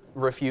or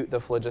refute the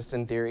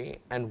phlogiston theory,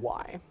 and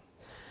why?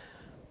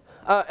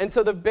 And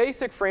so the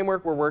basic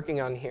framework we're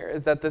working on here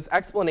is that this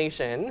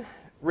explanation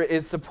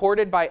is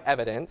supported by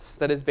evidence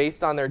that is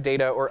based on their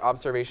data or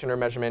observation or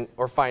measurement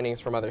or findings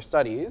from other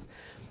studies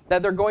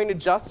that they're going to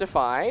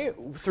justify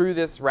through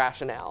this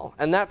rationale.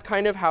 And that's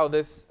kind of how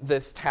this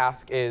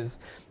task is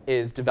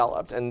is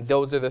developed, and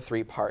those are the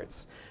 3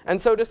 parts. And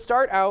so to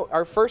start out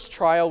our first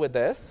trial with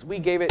this, we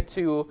gave it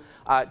to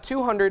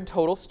 200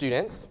 total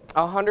students,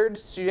 100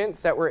 students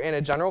that were in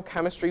a General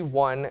Chemistry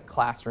 1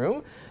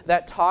 classroom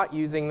that taught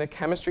using the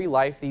Chemistry,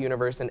 Life, the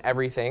Universe, and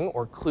Everything,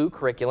 or CLUE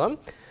curriculum.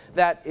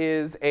 That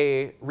is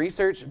a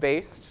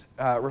research-based,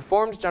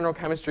 reformed general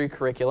chemistry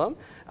curriculum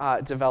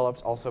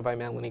developed also by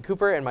Melanie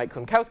Cooper and Mike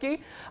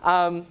Klimkowski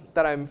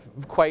that I'm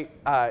quite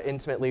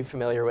intimately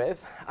familiar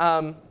with.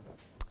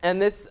 And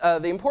this,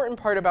 the important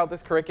part about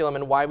this curriculum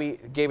and why we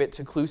gave it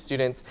to CLUE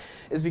students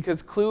is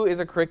because CLUE is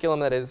a curriculum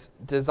that is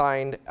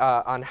designed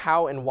on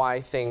how and why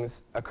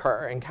things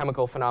occur and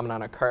chemical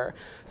phenomenon occur.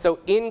 So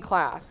in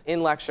class,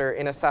 in lecture,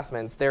 in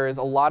assessments, there is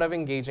a lot of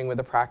engaging with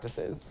the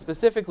practices,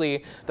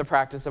 specifically the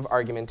practice of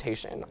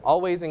argumentation.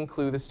 Always in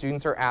CLUE, the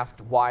students are asked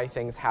why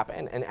things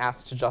happen and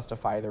asked to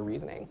justify their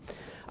reasoning.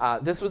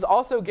 This was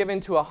also given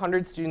to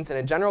 100 students in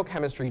a General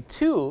Chemistry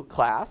 2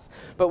 class,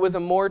 but was a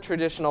more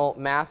traditional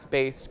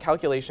math-based,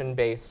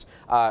 calculation-based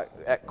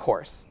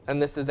course.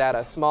 And this is at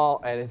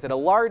a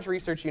large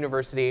research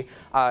university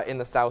in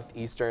the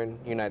southeastern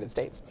United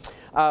States.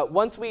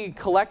 Once we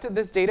collected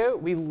this data,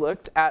 we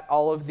looked at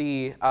all of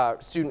the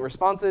student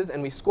responses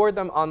and we scored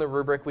them on the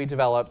rubric we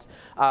developed.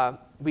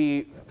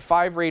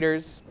 5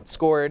 raters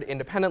scored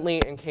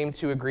independently and came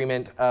to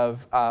agreement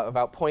of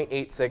about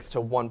 0.86 to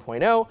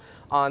 1.0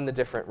 on the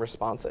different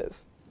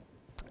responses.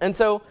 And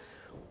so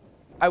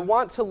I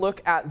want to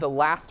look at the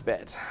last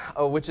bit,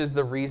 which is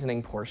the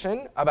reasoning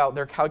portion, about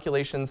their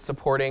calculations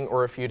supporting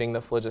or refuting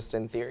the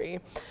phlogiston theory.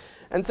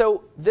 And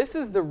so this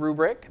is the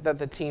rubric that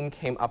the team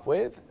came up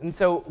with. And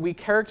so we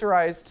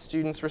characterized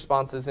students'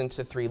 responses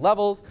into 3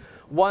 levels.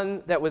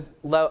 One that was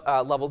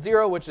level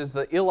 0, which is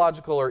the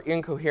illogical or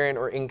incoherent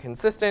or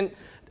inconsistent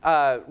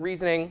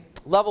reasoning.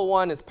 Level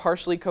 1 is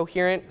partially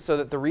coherent, so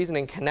that the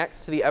reasoning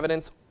connects to the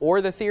evidence or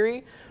the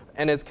theory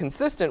and is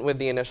consistent with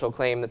the initial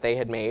claim that they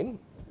had made.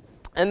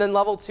 And then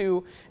level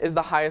 2 is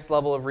the highest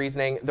level of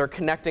reasoning. They're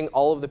connecting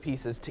all of the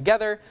pieces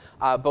together,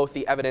 both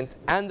the evidence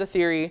and the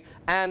theory,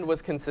 and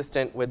was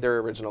consistent with their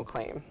original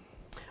claim.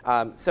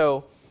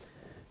 So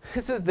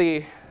this is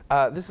the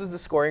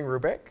scoring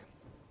rubric.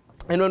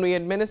 And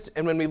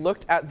when we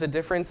looked at the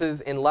differences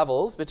in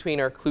levels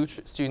between our CLUE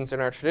students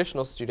and our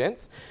traditional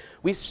students,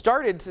 we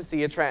started to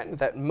see a trend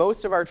that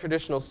most of our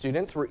traditional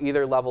students were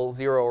either level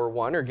 0 or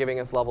 1 or giving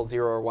us level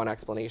 0 or 1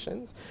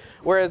 explanations,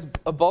 whereas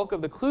a bulk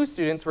of the CLUE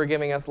students were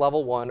giving us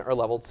level 1 or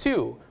level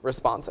 2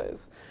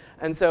 responses.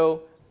 And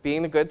so,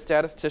 being the good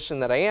statistician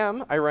that I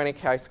am, I ran a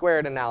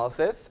chi-squared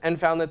analysis and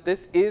found that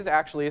this is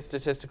actually a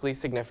statistically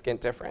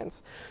significant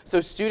difference.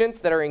 So students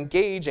that are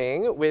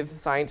engaging with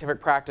scientific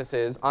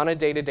practices on a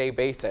day-to-day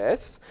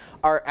basis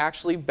are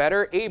actually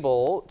better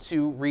able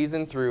to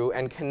reason through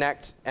and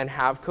connect and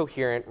have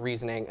coherent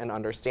reasoning and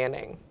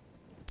understanding.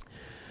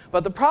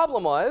 But the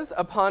problem was,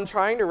 upon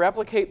trying to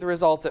replicate the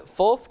results at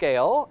full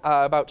scale,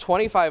 about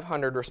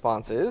 2,500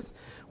 responses,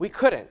 we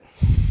couldn't.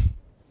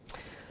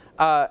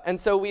 And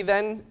so we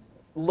then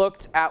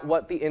looked at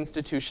what the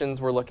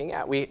institutions were looking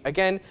at. We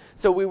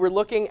were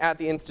looking at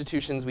the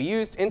institutions we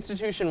used.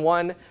 Institution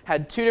 1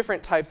 had 2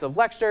 different types of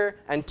lecture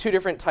and 2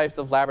 different types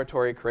of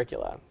laboratory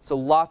curricula. So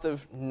lots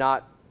of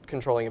not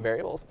controlling of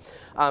variables.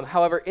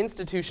 However,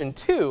 Institution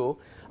 2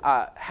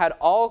 had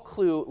all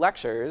CLUE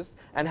lectures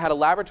and had a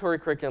laboratory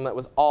curriculum that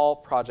was all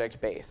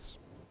project-based.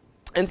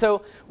 And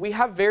so we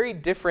have very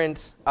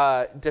different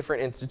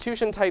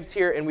institution types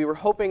here, and we were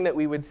hoping that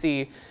we would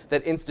see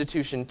that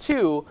Institution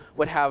 2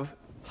 would have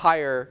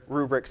higher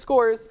rubric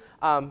scores,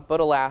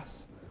 but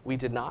alas, we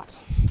did not.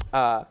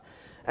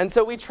 And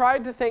so we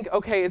tried to think,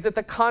 okay, is it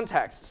the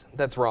context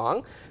that's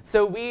wrong?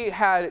 So we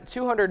had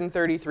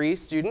 233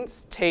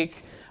 students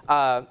take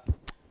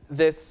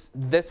this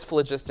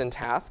phlogiston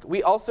task.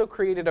 We also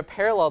created a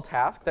parallel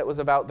task that was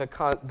about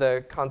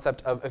the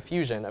concept of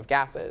effusion of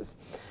gases.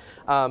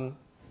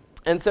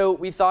 And so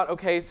we thought,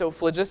 okay, so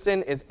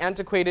phlogiston is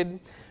antiquated,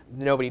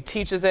 nobody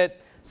teaches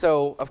it,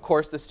 so of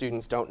course the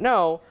students don't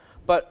know.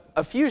 But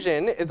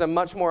effusion is a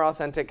much more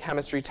authentic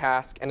chemistry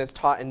task and is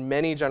taught in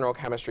many general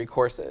chemistry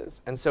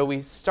courses. And so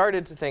we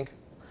started to think,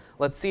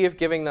 let's see if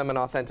giving them an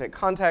authentic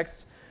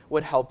context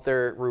would help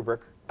their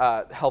rubric,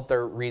 help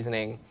their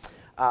reasoning.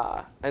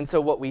 And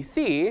so what we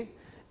see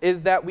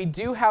is that we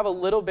do have a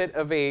little bit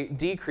of a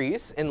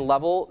decrease in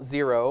level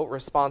 0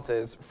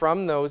 responses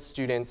from those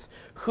students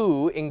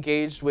who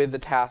engaged with the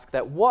task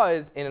that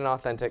was in an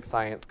authentic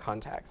science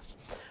context.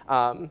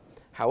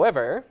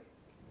 However,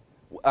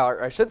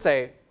 or I should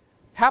say,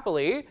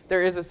 happily,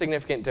 there is a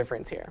significant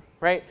difference here,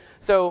 right?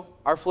 So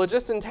our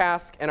phlogiston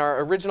task and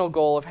our original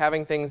goal of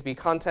having things be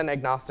content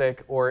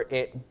agnostic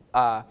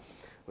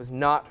was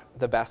not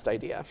the best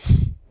idea.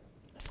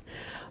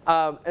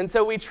 And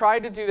so we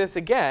tried to do this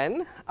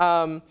again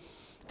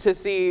to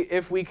see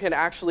if we could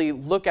actually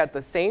look at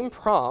the same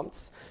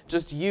prompts,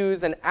 just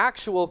use an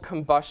actual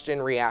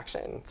combustion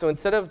reaction. So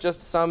instead of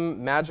just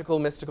some magical,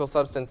 mystical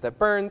substance that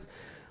burns,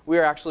 we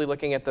are actually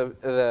looking at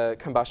the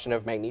combustion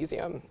of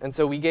magnesium. And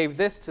so we gave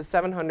this to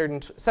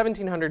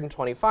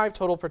 1,725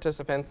 total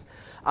participants,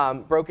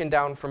 broken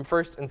down from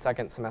first and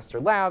second semester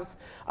labs.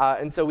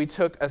 And so we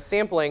took a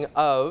sampling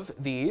of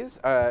these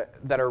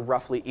that are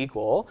roughly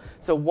equal.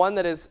 So one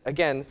that is,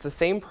 again, it's the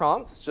same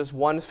prompts, just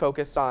one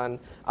focused on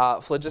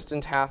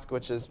phlogiston task,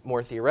 which is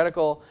more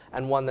theoretical,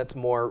 and one that's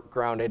more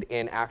grounded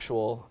in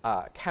actual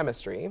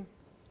chemistry.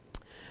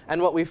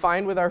 And what we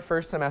find with our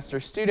first semester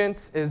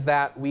students is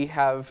that we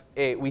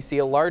see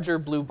a larger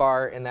blue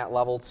bar in that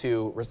level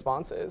 2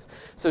 responses.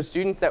 So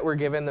students that were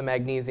given the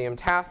magnesium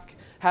task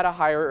had a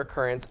higher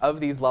occurrence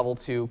of these level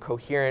 2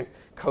 coherent,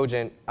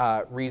 cogent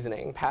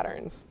reasoning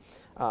patterns.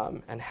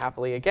 And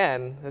happily,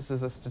 again, this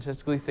is a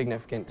statistically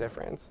significant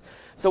difference.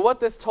 So what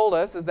this told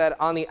us is that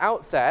on the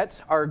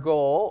outset, our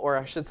goal, or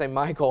I should say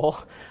my goal,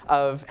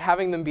 of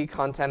having them be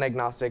content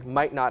agnostic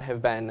might not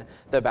have been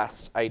the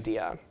best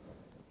idea.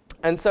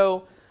 And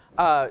so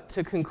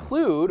to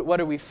conclude, what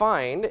do we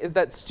find is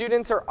that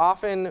students are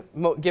often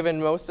given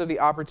most of the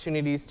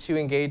opportunities to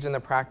engage in the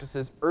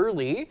practices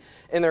early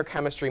in their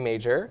chemistry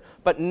major,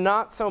 but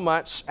not so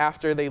much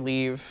after they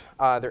leave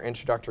their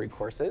introductory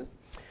courses.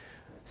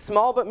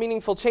 Small but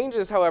meaningful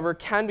changes, however,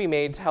 can be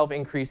made to help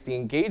increase the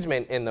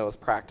engagement in those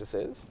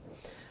practices.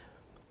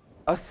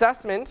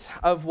 Assessment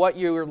of what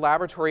your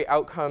laboratory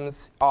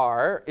outcomes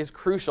are is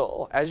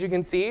crucial. As you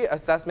can see,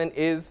 assessment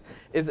is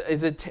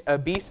a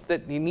beast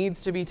that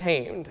needs to be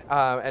tamed.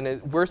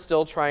 We're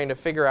still trying to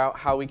figure out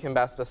how we can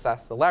best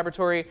assess the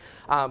laboratory.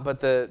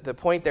 But the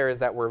point there is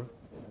that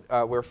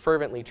we're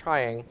fervently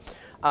trying.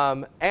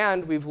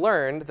 And we've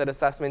learned that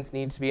assessments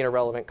need to be in a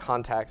relevant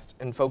context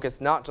and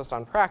focus not just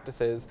on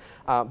practices,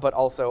 but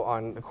also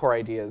on the core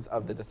ideas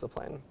of the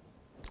discipline.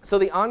 So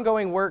the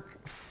ongoing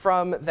work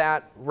from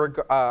that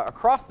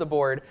across the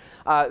board,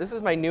 this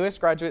is my newest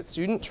graduate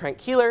student, Trent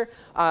Keeler,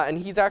 and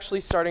he's actually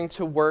starting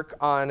to work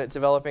on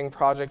developing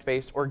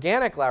project-based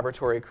organic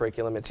laboratory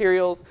curriculum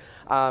materials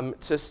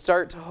to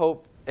start to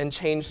hope and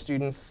change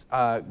students'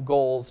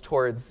 goals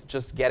towards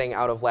just getting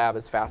out of lab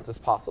as fast as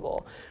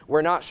possible.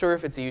 We're not sure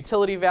if it's a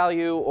utility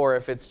value or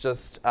if it's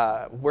just,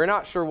 we're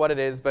not sure what it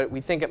is, but we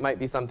think it might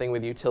be something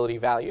with utility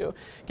value.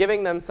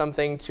 Giving them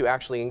something to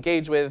actually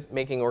engage with,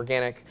 making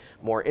organic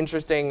more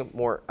interesting,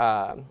 more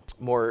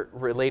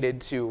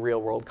related to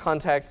real-world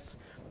contexts.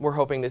 We're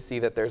hoping to see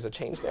that there's a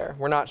change there.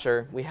 We're not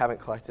sure. We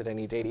haven't collected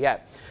any data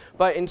yet.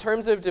 But in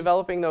terms of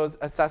developing those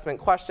assessment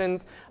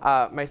questions,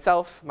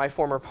 myself, my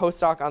former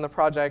postdoc on the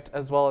project,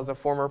 as well as a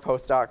former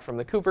postdoc from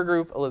the Cooper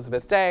Group,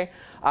 Elizabeth Day,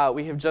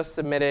 we have just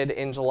submitted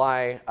in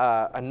July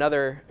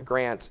another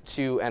grant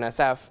to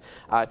NSF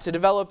to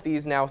develop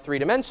these now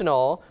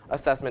three-dimensional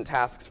assessment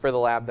tasks for the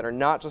lab that are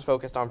not just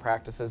focused on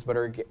practices, but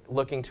are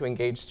looking to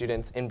engage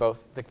students in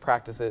both the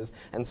practices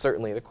and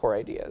certainly the core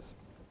ideas.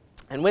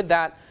 And with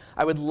that,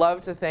 I would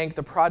love to thank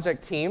the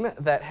project team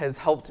that has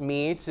helped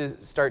me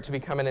to start to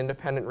become an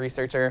independent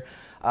researcher.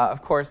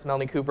 Of course,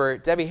 Melanie Cooper,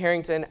 Debbie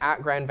Harrington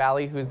at Grand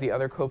Valley, who's the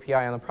other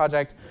co-PI on the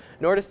project,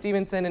 Norda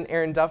Stevenson and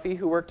Erin Duffy,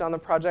 who worked on the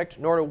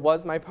project. Norda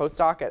was my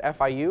postdoc at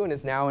FIU and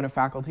is now in a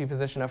faculty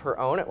position of her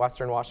own at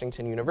Western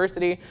Washington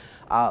University.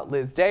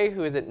 Liz Day,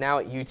 who is now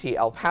at UT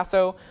El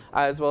Paso,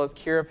 as well as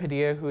Kira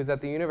Padilla, who is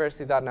at the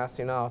Universidad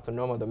Nacional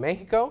Autónoma de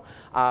Mexico,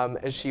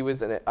 as she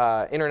was an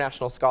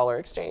international scholar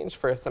exchange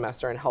for a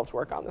semester and helped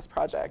work on this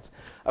project.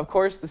 Of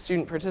course, the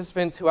student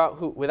participants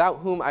without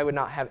whom I would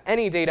not have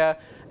any data,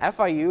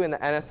 FIU and the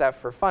NSF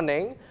for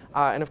funding,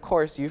 and of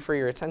course, you for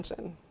your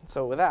attention.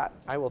 So with that,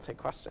 I will take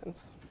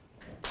questions.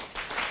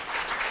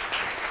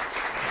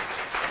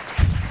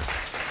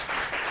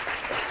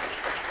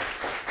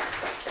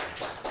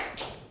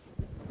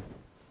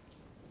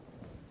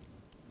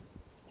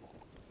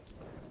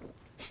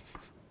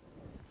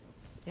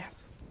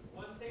 Yes?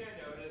 One thing I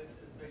noticed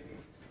is that you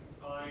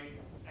combine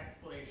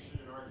explanation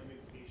and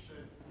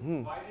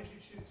argumentation. Why did you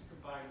choose to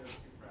combine those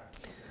two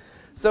practices?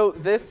 So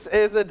this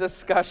is a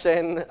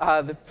discussion.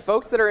 The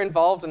folks that are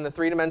involved in the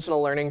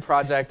three-dimensional learning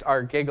project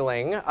are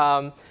giggling.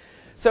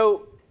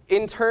 So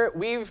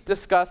we've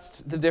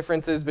discussed the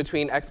differences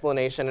between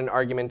explanation and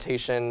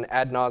argumentation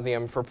ad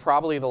nauseum for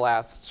probably the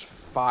last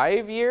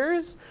 5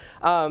 years,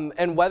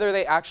 and whether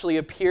they actually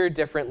appear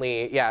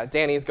differently. Yeah,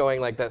 Danny's going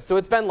like this. So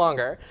it's been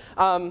longer.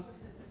 And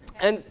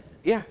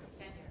yeah,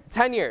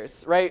 10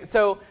 years, right?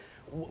 So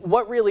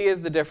what really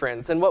is the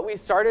difference? And what we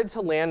started to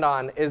land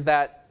on is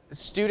that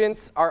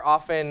students are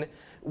often,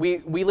 we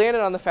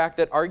landed on the fact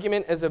that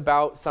argument is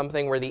about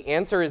something where the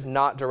answer is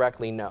not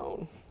directly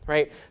known,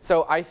 right?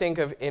 So I think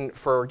of,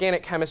 for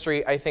organic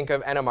chemistry, I think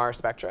of NMR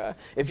spectra.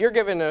 If you're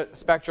given a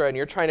spectra and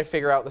you're trying to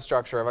figure out the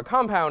structure of a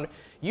compound,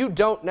 you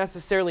don't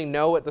necessarily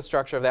know what the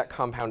structure of that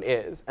compound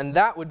is, and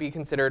that would be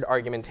considered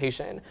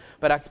argumentation.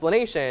 But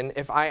explanation,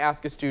 if I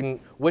ask a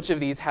student which of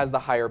these has the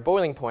higher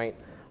boiling point,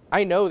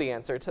 I know the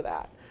answer to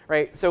that.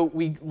 Right? So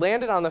we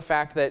landed on the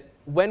fact that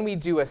when we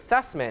do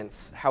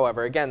assessments,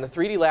 however, again, the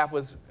 3D lab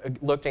was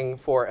looking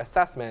for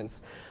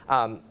assessments.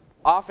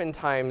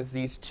 Oftentimes,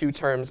 these two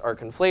terms are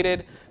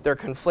conflated. They're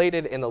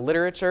conflated in the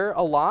literature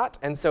a lot.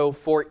 And so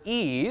for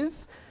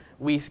ease,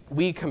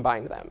 we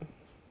combined them.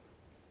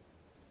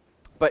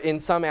 But in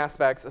some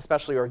aspects,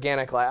 especially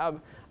organic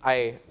lab,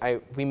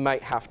 we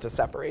might have to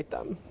separate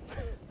them.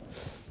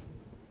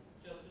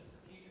 Justin, for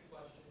future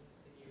questions,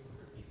 can you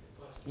repeat the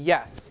question?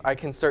 Yes, I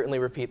can certainly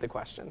repeat the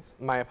questions.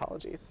 My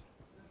apologies.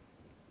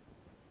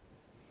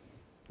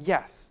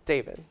 Yes,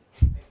 David.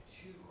 I have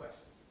two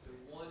questions. So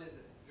one is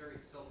a very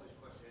selfish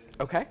question.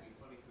 Okay. It'll be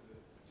funny for the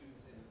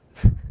students in the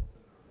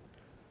doctoral seminar.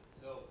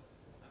 So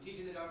I'm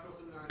teaching the doctoral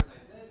seminar in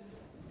science ed,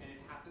 and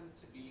it happens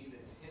to be the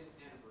 10th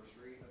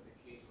anniversary of the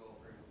K-12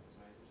 framework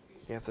for science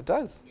education. Yes, it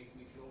does. It makes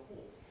me feel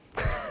old.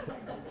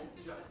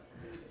 It just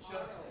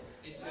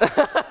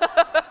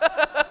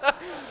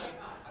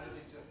how did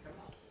it just come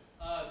out?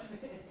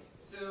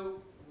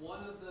 So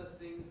one of the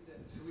things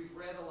so we've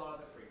read a lot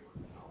of the framework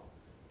now,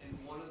 and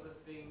one of the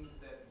things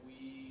that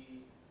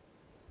we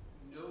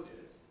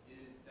notice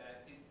is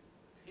that it's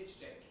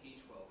pitched at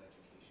K-12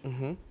 education.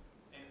 Mm-hmm.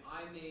 And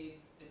I made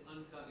an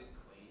unfounded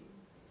claim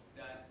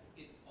that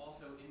it's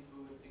also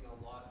influencing a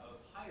lot of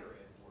higher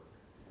ed work.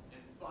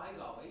 And by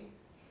golly,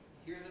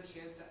 here's a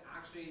chance to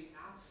actually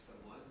ask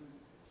someone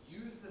who's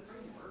used the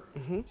framework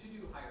Mm-hmm. to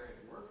do higher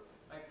ed work,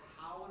 like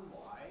how and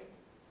why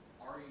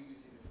are you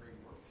using the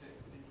framework to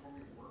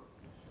inform your work?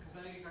 Because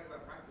I know you talk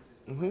about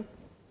practices, but Mm-hmm.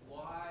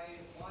 why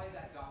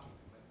that document?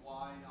 Like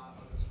why not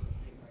other sort of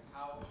things? Like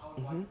how and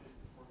why Mm-hmm. did this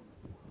inform your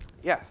work?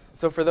 Yes.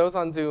 So for those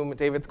on Zoom,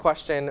 David's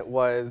question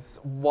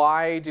was,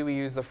 why do we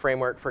use the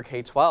framework for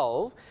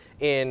K-12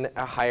 in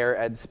a higher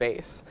ed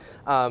space?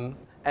 And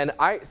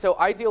I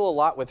deal a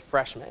lot with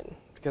freshmen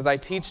because I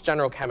teach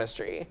general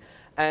chemistry.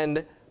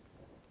 And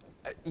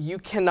you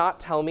cannot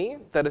tell me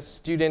that a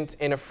student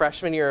in a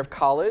freshman year of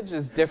college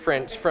is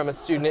different from a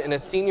student in a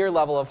senior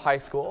level of high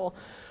school.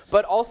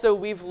 But also,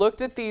 we've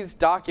looked at these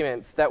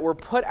documents that were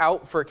put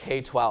out for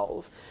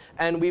K-12,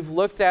 and we've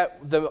looked at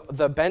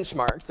the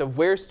benchmarks of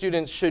where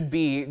students should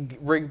be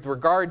with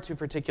regard to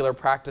particular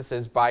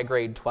practices by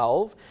grade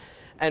 12.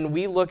 And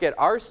we look at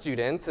our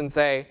students and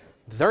say,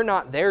 they're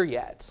not there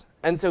yet.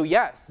 And so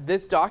yes,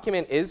 this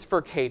document is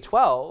for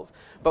K-12,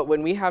 but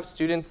when we have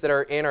students that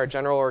are in our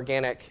general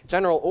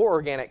or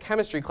organic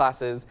chemistry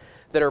classes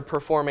that are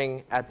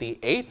performing at the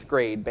 8th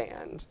grade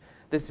band,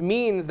 this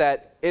means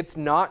that it's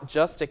not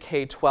just a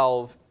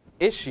K-12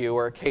 issue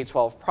or a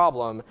K-12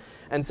 problem.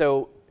 And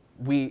so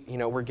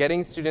we're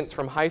getting students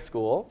from high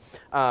school,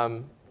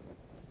 and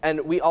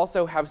we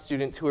also have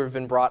students who have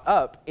been brought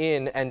up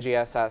in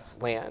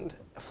NGSS land.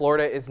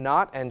 Florida is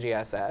not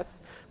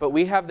NGSS, but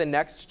we have the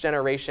next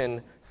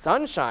generation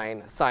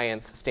sunshine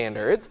science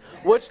standards,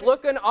 which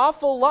look an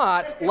awful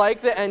lot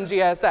like the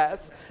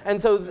NGSS. And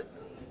so,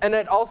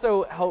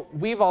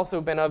 we've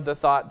also been of the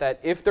thought that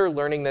if they're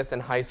learning this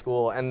in high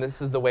school and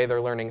this is the way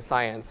they're learning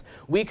science,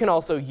 we can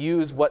also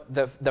use what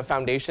the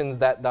foundations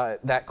that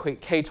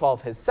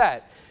K-12 has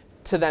set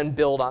to then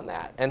build on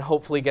that and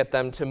hopefully get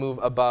them to move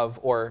above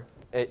or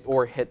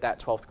hit that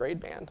 12th grade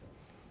band.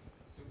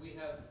 So we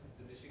have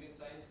the Michigan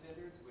Science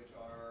Standards, which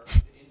are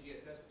the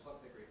NGSS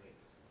plus the Great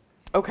Lakes.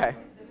 Okay.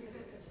 The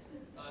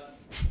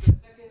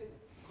second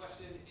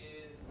question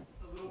is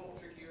a little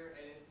trickier,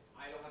 and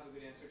I don't have a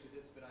good answer to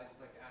this, but I just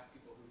like to ask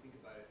people who think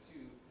about it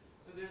too.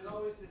 So there's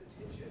always this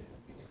tension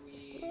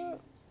between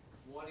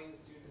wanting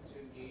students to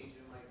engage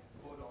in like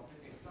quote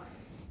authentic science,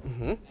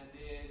 Mm-hmm. and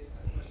then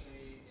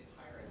especially in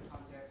higher ed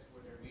context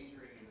where they're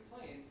majoring in the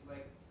science,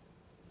 like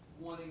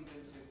wanting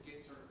them to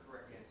get sort of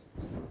correct answers,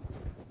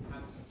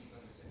 have some deep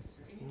understanding.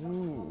 So can you talk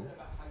a little bit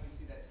about how you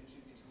see that tension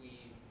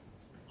between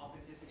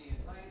authenticity in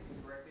science and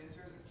correct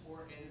answers,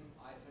 or am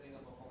I setting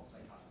up a false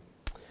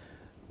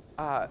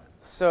dichotomy?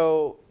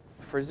 So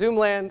for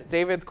Zoomland,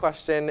 David's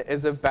question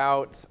is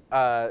about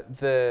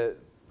the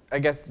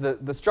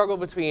struggle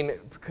between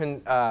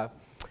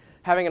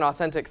having an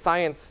authentic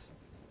science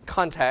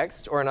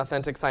context or an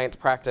authentic science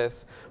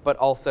practice, but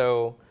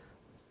also,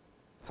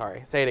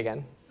 sorry, say it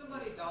again.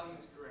 Somebody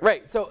values correct.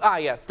 Right, so,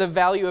 yes, the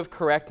value of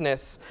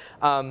correctness.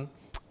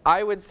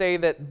 I would say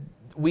that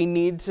we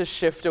need to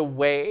shift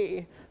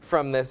away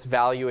from this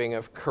valuing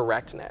of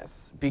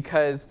correctness,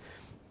 because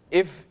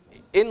if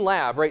in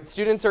lab, right,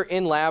 students are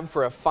in lab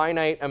for a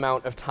finite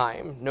amount of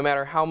time, no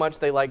matter how much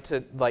they like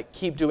to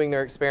keep doing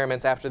their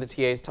experiments after the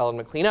TAs tell them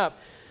to clean up,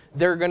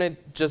 they're gonna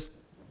just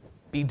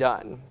be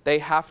done. They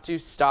have to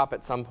stop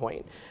at some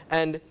point.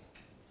 And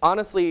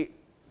honestly,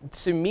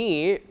 to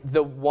me,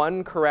 the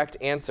one correct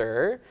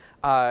answer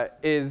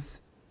is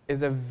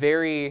a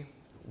very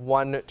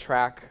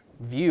one-track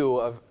view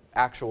of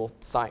actual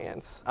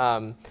science.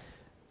 A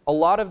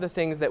lot of the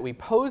things that we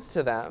pose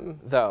to them,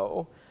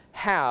 though,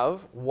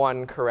 have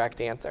one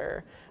correct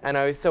answer.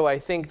 And so I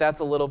think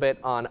that's a little bit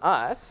on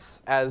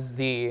us as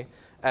the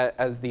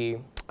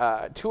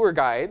tour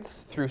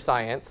guides through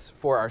science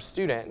for our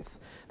students,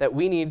 that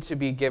we need to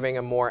be giving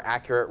a more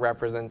accurate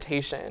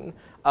representation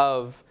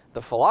of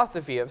the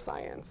philosophy of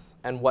science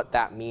and what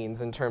that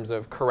means in terms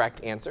of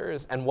correct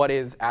answers and what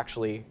is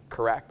actually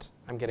correct.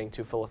 I'm getting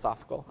too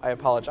philosophical. I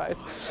apologize.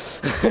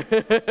 So I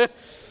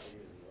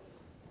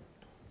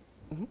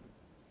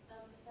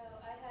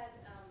had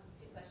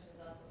two questions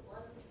also.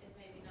 One is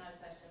maybe not a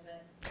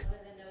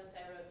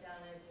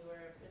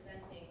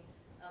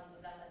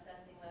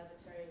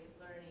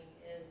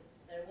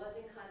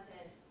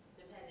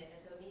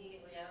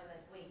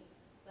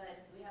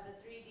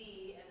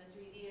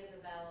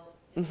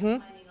in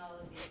defining all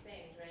of these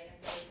things, right? And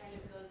so it kind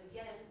of goes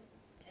against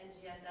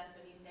NGSS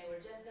when you say we're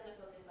just going to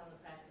focus on the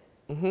practice.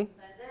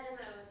 But then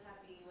I was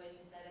happy when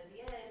you said at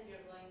the end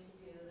you're going to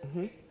do the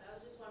theory. So I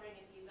was just wondering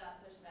if you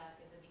got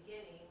pushback at the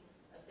beginning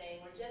of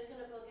saying we're just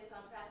going to focus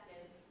on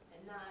practice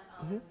and not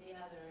on the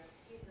other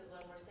piece of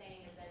what we're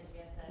saying is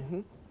NGSS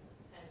kind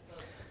of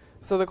focus.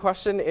 So the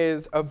question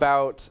is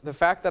about the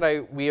fact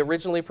that we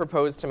originally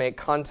proposed to make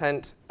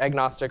content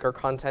agnostic or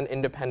content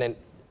independent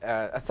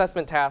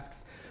assessment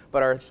tasks,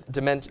 but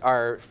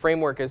our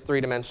framework is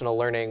three-dimensional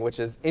learning, which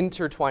is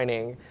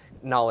intertwining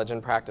knowledge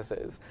and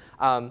practices.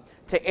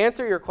 To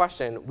answer your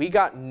question, we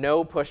got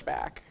no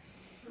pushback.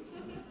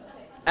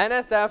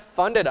 NSF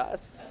funded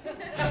us.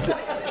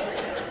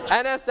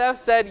 NSF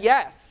said,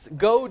 yes,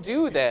 go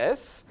do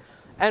this.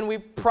 And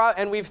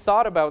we've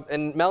thought about,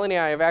 and Melanie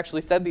and I have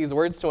actually said these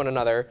words to one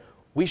another,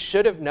 we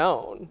should have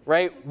known,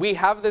 right? We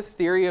have this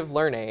theory of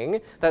learning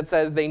that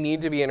says they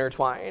need to be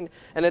intertwined.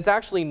 And it's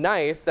actually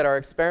nice that our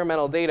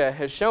experimental data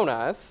has shown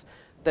us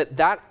that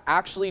that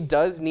actually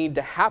does need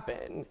to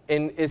happen,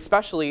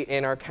 especially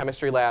in our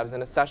chemistry labs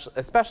and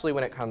especially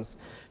when it comes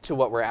to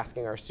what we're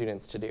asking our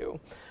students to do.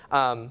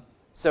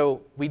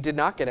 So we did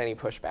not get any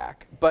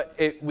pushback, but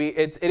it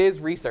is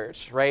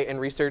research, right? And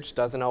research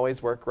doesn't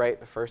always work right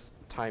the first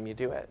time you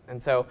do it. And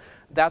so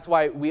that's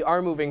why we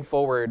are moving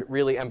forward,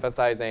 really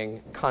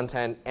emphasizing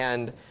content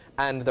and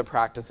the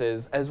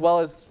practices, as well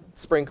as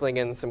sprinkling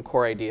in some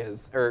core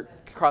ideas or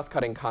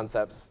cross-cutting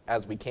concepts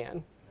as we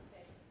can.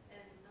 Okay.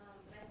 And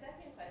my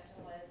second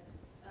question was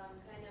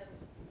kind of,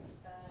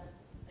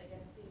 I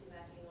guess,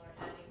 piggybacking or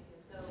adding to.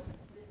 So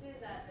this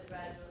is at the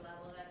graduate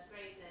level. That's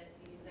great that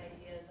these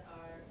ideas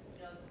are,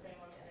 the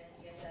framework and then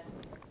ESS.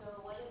 So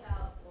what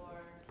about for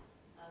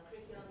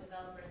curriculum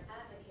developers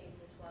at the K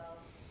through 12?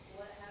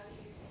 How do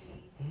you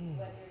see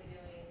what you're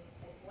doing?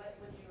 Like, what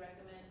would you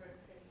recommend for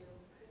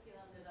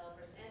curriculum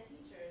developers and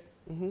teachers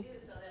to do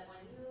so that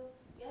when you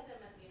get them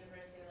at the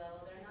university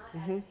level, they're not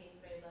at the 8th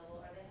grade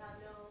level, or they have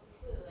no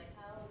clue? Like,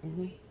 how do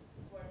we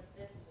support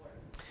this work?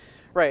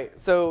 Right,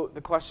 so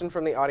the question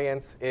from the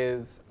audience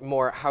is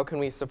more, how can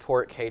we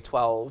support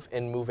K-12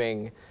 in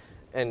moving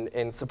and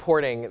in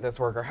supporting this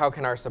work, or how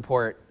can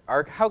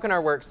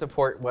our work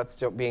support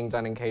what's being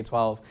done in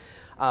K-12?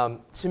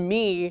 To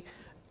me,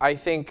 I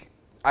think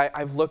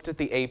I've looked at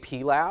the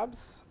AP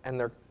labs, and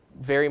they're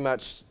very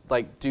much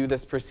like do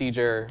this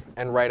procedure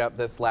and write up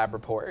this lab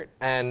report,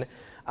 and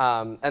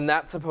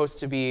that's supposed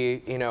to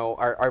be,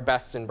 our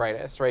best and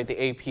brightest, right?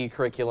 The AP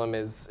curriculum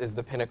is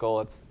the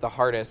pinnacle; it's the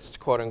hardest,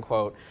 quote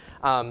unquote.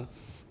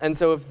 And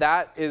so if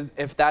that is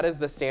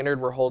the standard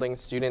we're holding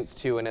students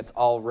to, and it's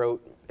all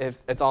rote,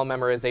 if it's all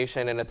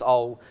memorization, and it's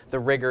all the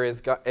rigor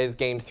is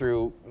gained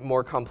through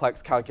more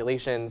complex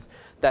calculations,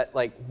 that's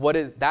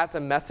a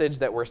message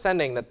that we're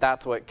sending,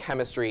 that's what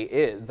chemistry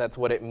is. That's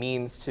what it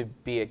means to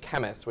be a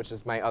chemist, which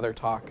is my other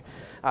talk,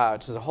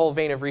 which is a whole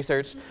vein of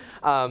research.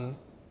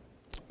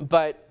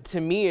 But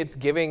to me, it's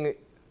giving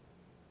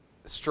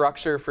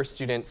structure for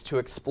students to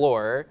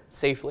explore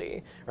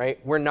safely,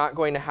 right? We're not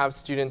going to have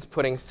students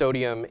putting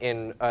sodium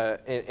in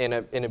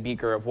a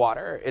beaker of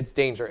water. It's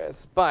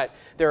dangerous. But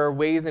there are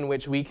ways in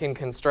which we can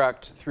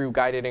construct through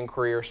guided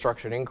inquiry or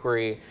structured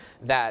inquiry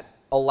that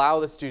allow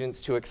the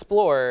students to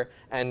explore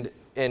and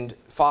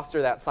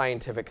foster that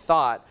scientific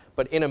thought,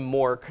 but in a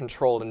more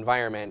controlled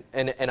environment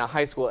in a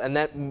high school. And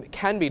that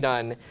can be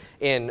done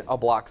in a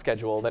block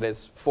schedule that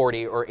is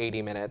 40 or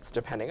 80 minutes,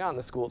 depending on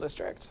the school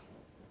district.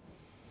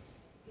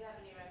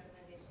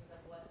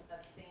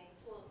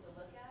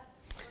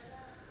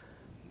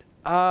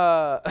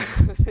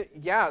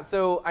 Yeah,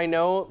 so I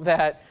know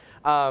that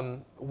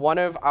one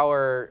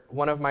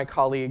of my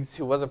colleagues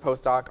who was a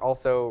postdoc,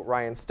 also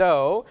Ryan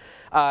Stowe,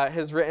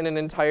 has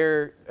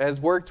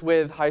worked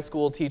with high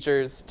school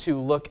teachers to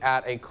look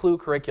at a CLUE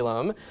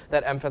curriculum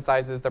that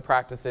emphasizes the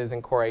practices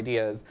and core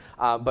ideas,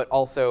 but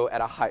also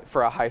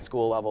for a high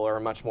school level or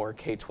a much more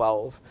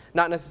K-12,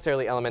 not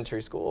necessarily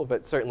elementary school,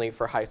 but certainly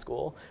for high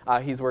school.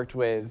 He's worked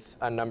with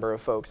a number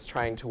of folks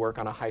trying to work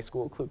on a high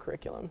school CLUE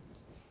curriculum.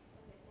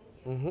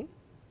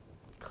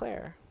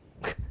 Claire.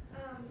 So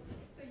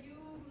you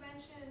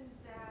mentioned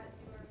that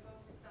you are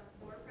focused on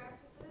 4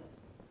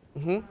 practices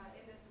in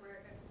this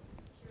work.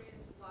 I'm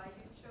curious why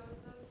you chose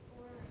those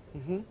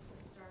 4. Just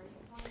a starting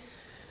point.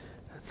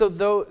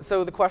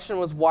 So the question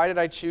was, why did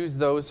I choose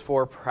those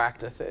 4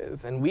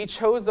 practices? And we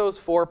chose those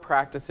 4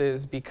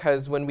 practices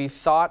because when we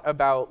thought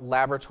about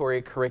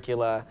laboratory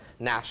curricula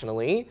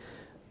nationally,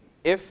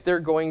 if they're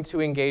going to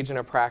engage in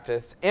a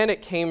practice, and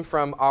it came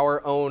from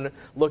our own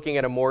looking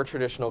at a more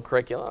traditional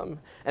curriculum.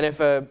 And if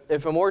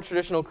a more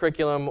traditional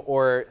curriculum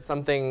or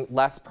something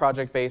less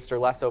project-based or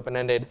less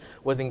open-ended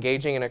was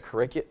engaging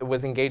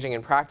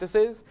in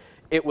practices,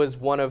 it was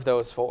one of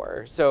those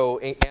four. So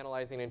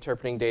analyzing,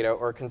 interpreting data,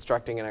 or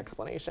constructing an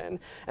explanation.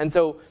 And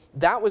so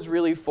that was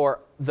really for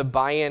the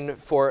buy-in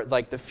for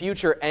like the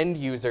future end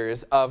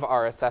users of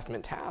our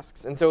assessment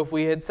tasks. And so if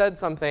we had said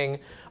something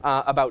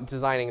about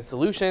designing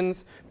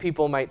solutions,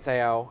 people might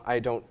say, oh, I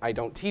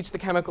don't teach the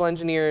chemical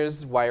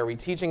engineers. Why are we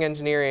teaching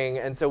engineering?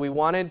 And so we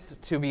wanted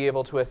to be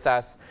able to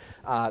assess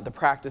the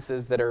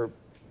practices that are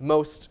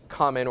most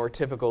common or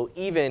typical,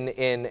 even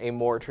in a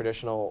more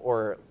traditional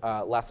or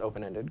less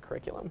open-ended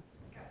curriculum.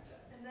 Gotcha.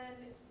 And then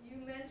you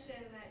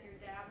mentioned that you're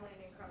dabbling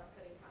in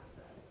cross-cutting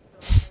concepts. So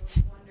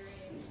I was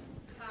wondering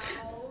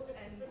how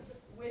and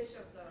which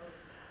of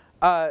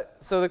those?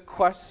 So the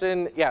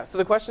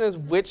question is,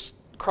 which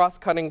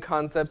cross-cutting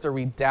concepts are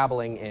we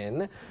dabbling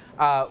in?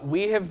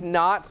 We have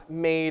not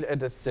made a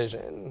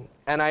decision.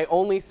 And I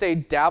only say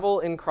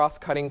dabble in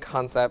cross-cutting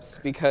concepts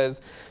because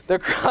the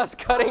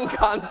cross-cutting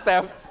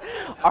concepts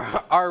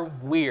are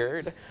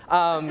weird.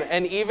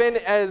 And even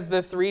as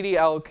the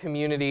 3DL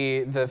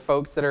community, the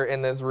folks that are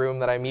in this room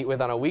that I meet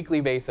with on a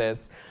weekly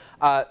basis,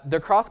 the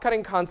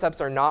cross-cutting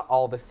concepts are not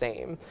all the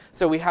same.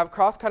 So we have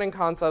cross-cutting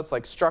concepts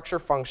like structure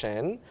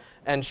function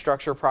and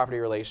structure property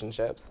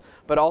relationships,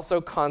 but also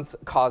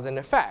cause and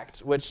effect,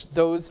 which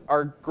those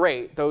are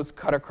great. Those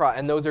cut across,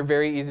 and those are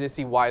very easy to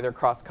see why they're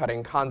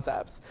cross-cutting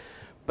concepts.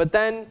 But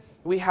then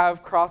we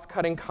have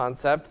cross-cutting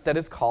concept that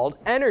is called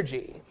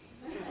energy.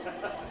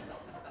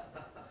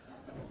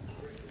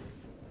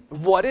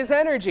 What is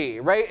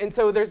energy, right? And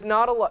so there's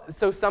not a lot,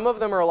 so some of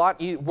them are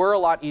were a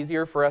lot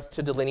easier for us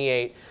to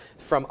delineate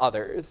from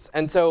others.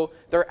 And so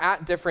they're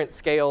at different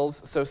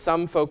scales. So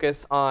some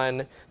focus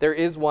on, there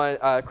is one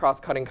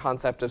cross-cutting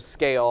concept of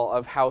scale,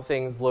 of how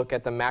things look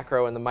at the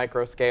macro and the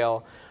micro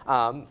scale.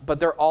 But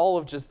they're all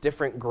of just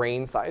different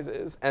grain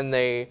sizes.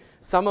 And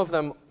some of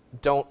them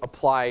don't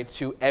apply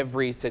to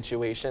every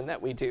situation that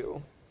we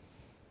do.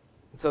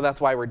 So that's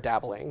why we're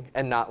dabbling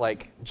and not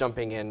like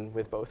jumping in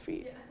with both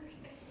feet. Yeah,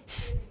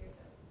 okay.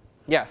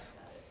 Yes.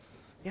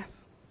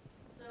 Yes.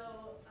 So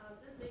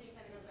this maybe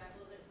kind of goes back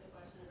a little bit to the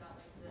question about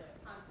like the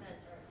content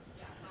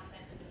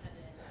content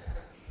independent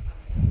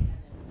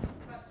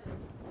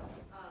questions.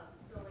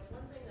 So like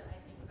one thing that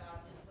I think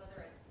about is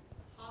whether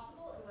it's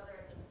possible and whether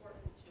it's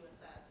important to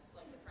assess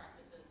like the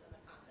practices and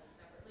the content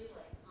separately.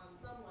 Like on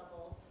some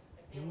level,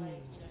 I feel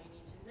like you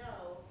need to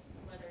know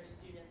whether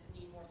students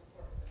need more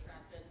support with the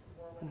practice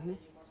or whether they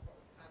need more support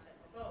with the content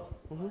or both.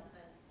 But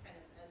then kind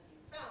of as you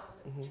found,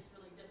 it's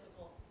really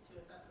difficult to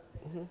assess those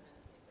things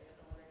independently. So I guess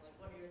I'm wondering, like,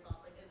 what are your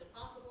thoughts? Like, is it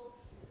possible?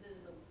 Is it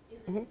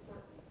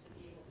important to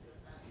be able to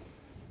assess?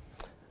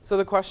 So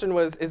the question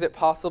was, is it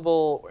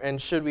possible and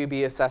should we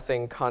be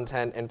assessing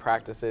content and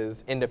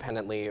practices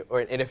independently?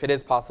 And if it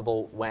is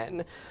possible,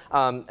 when?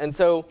 And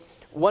so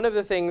one of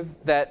the things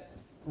that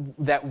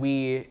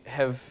we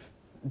have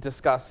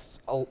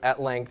discussed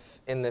at length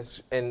in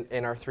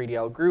our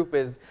 3DL group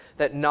is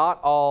that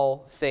not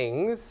all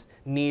things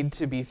need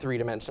to be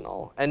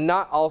three-dimensional, and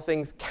not all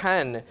things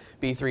can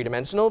be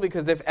three-dimensional,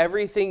 because if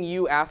everything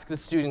you ask the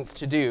students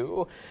to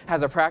do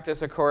has a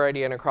practice, a core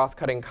idea, and a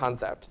cross-cutting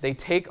concept, they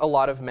take a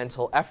lot of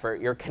mental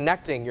effort. You're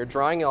connecting, you're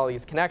drawing all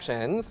these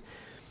connections.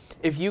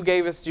 If you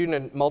gave a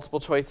student a multiple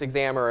choice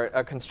exam or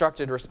a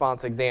constructed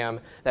response exam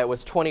that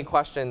was 20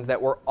 questions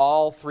that were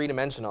all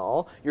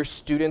three-dimensional, your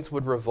students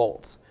would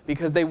revolt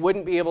because they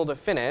wouldn't be able to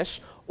finish,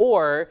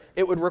 or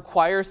it would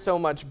require so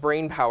much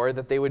brain power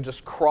that they would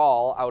just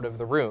crawl out of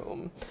the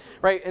room,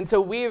 right? And so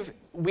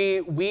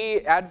we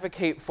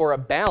advocate for a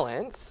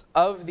balance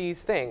of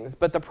these things,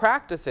 but the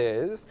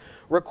practices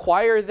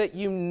require that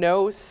you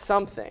know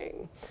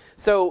something.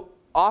 So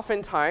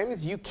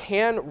oftentimes you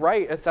can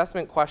write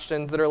assessment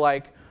questions that are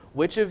like,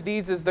 which of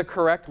these is the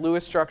correct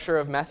Lewis structure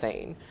of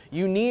methane?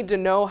 You need to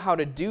know how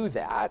to do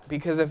that,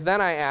 because if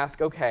then I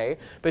ask, okay,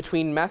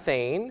 between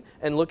methane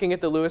and looking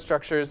at the Lewis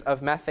structures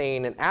of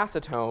methane and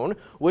acetone,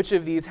 which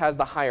of these has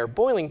the higher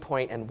boiling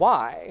point and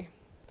why?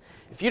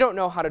 If you don't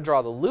know how to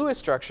draw the Lewis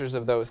structures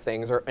of those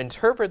things or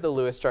interpret the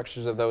Lewis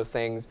structures of those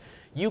things,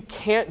 you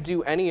can't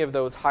do any of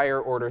those higher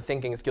order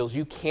thinking skills.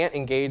 You can't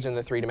engage in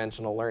the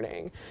three-dimensional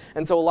learning.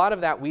 And so a lot of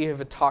that, we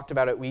have talked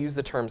about it, we use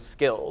the term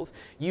skills.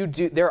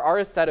 There are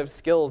a set of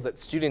skills that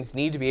students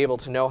need to be able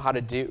to know how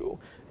to do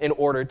in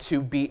order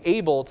to be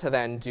able to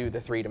then do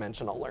the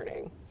three-dimensional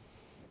learning.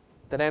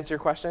 Did that answer your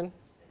question?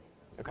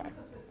 Okay.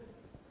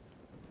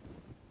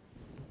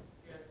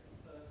 Yes,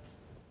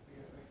 I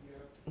guess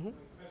my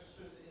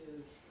question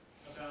is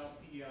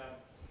about the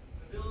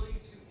ability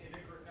to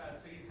integrate.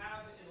 So you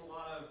have in a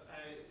lot of,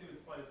 I assume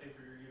it's probably the same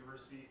for your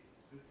university,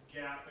 this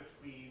gap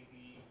between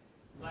the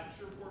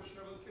lecture portion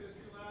of the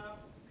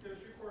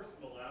chemistry course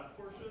and the lab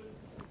portion.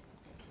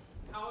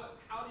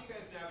 How do you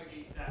guys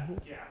navigate that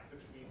gap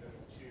between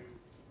those two?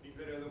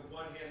 Because on the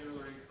one hand, they're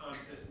learning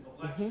content in the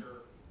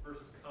lecture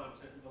versus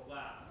content in the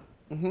lab.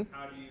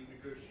 How do you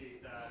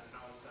negotiate that?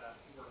 How does that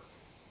work?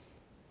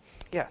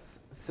 Yes.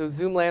 So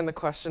Zoomland, the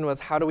question was,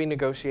 how do we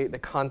negotiate the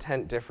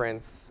content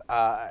difference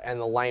and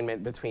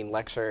alignment between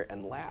lecture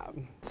and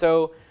lab?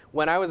 So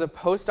when I was a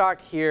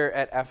postdoc here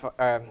at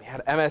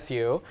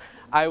MSU,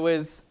 I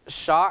was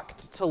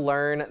shocked to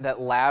learn that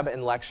lab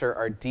and lecture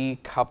are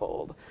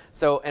decoupled.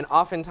 So, and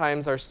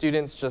oftentimes our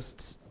students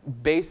just,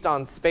 based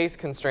on space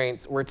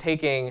constraints, were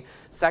taking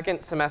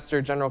second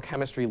semester general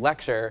chemistry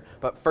lecture,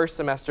 but first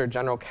semester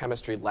general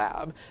chemistry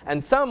lab.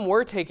 And some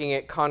were taking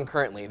it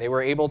concurrently. They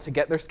were able to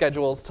get their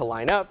schedules to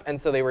line up, and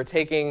so they were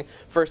taking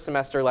first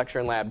semester lecture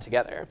and lab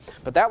together.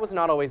 But that was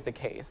not always the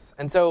case.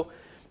 And so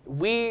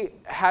we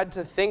had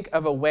to think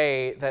of a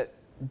way that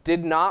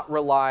did not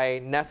rely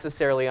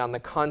necessarily on the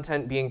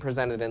content being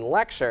presented in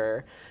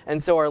lecture.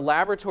 And so our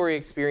laboratory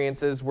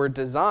experiences were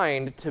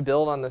designed to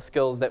build on the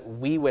skills that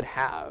we would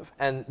have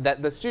and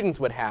that the students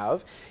would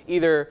have,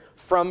 either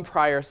from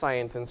prior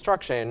science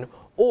instruction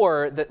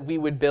or that we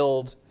would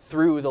build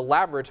through the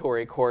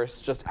laboratory course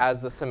just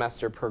as the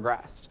semester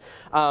progressed.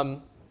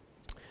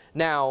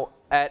 Now,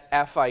 at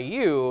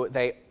FIU,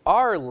 they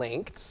are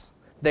linked.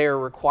 They are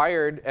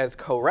required as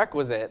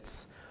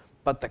co-requisites,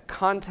 but the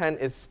content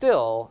is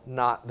still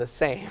not the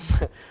same.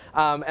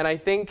 And I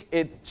think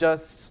it's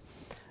just,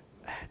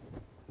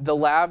 the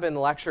lab and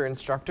lecture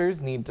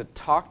instructors need to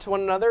talk to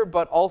one another,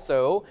 but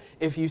also,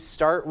 if you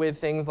start with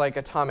things like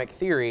atomic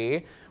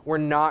theory, we're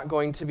not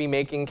going to be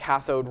making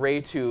cathode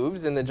ray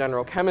tubes in the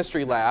general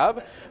chemistry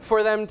lab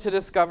for them to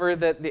discover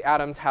that the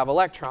atoms have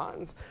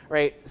electrons,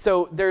 right?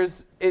 So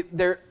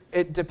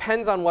it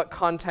depends on what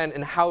content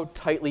and how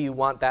tightly you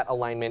want that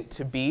alignment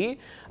to be.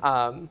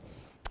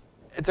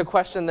 It's a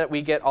question that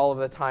we get all of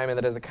the time, and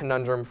that is a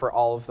conundrum for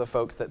all of the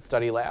folks that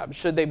study lab.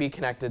 Should they be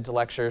connected to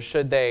lectures?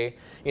 Should they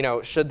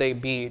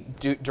be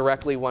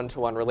directly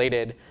one-to-one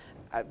related?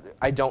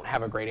 I don't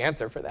have a great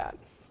answer for that,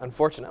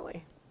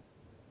 unfortunately.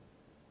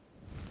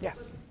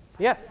 Yes.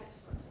 Yes.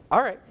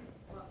 All right.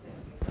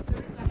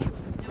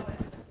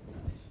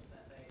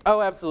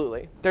 Oh,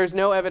 absolutely. There's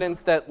no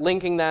evidence that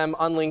linking them,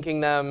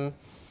 unlinking them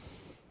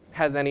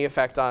has any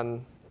effect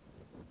on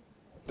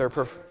their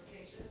performance.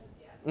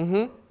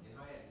 Mm-hmm.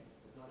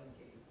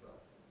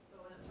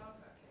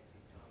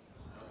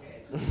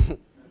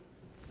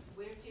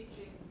 We're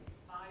teaching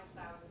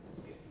 5,000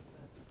 students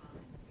at a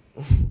time.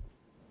 Think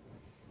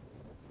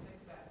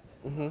about it.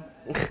 Mm-hmm.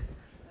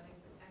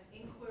 An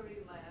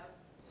inquiry lab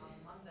on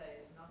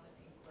Monday is not an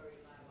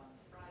inquiry lab on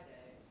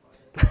Friday for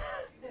the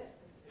students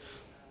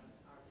who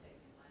are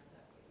taking lab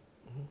that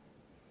week.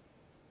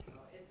 So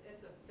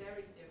it's a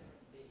very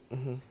different beast.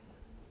 Mm-hmm.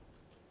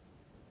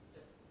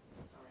 Just,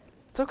 sorry.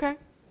 It's okay.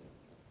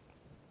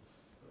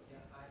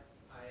 Yeah,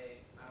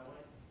 I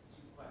wanted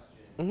two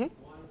questions. Mm-hmm.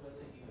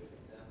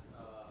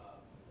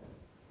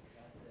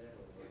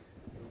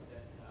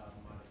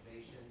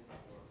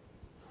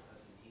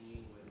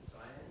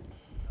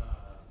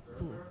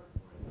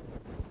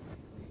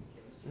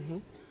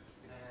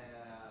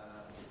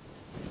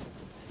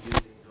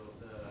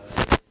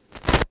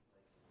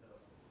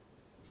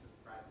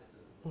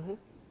 Mm-hmm.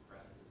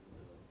 Practices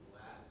in the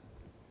labs.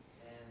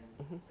 And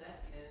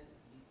second,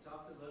 you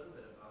talked a little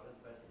bit about it,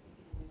 but if you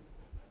can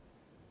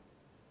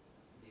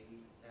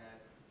maybe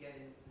get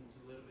into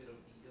a little bit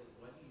of details,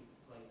 what do you,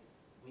 like,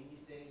 when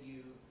you say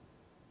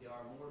there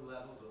are more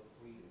levels of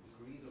freedom,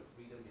 degrees of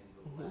freedom in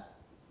the lab,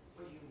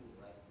 what do you mean?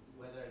 Like,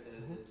 whether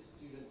the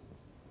students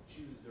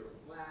choose their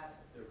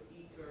flasks, their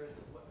beakers,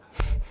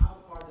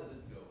 how far does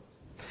it go?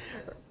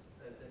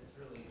 That's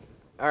really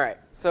interesting. All right,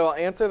 so I'll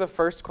answer the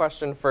first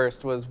question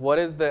first, was what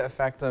is the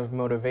effect of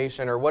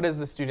motivation, or what is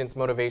the student's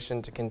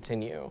motivation to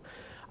continue?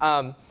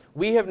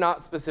 We have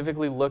not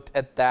specifically looked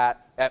at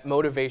that, at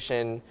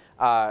motivation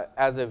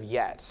as of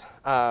yet.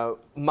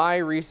 My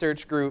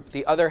research group,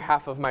 the other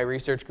half of my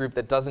research group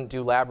that doesn't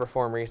do lab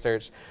reform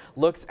research,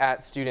 looks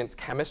at students'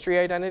 chemistry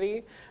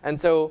identity. And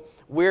so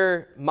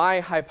my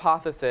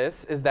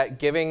hypothesis is that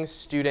giving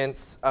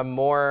students a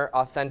more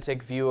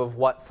authentic view of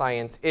what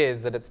science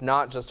is, that it's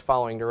not just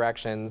following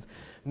directions,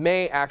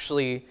 may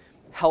actually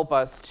help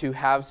us to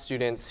have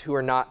students who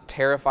are not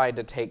terrified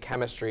to take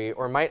chemistry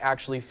or might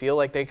actually feel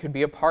like they could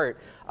be a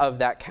part of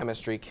that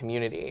chemistry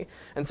community.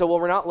 And so while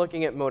we're not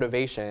looking at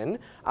motivation,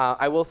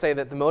 I will say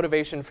that the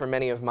motivation for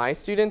many of my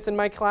students in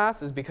my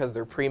class is because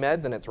they're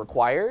pre-meds and it's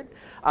required.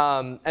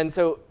 And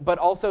so, but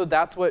also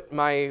that's what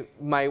my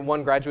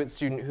one graduate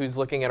student who's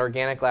looking at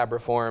organic lab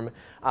reform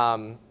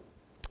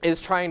is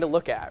trying to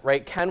look at,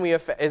 right?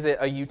 Is it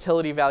a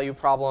utility value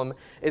problem?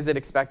 Is it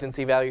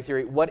expectancy value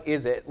theory? What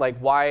is it? Like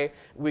why?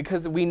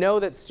 Because we know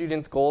that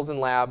students' goals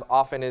in lab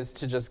often is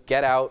to just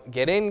get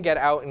in, get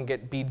out,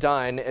 and be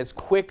done as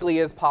quickly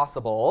as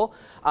possible.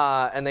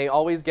 And they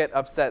always get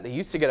upset. They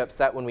used to get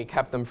upset when we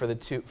kept them for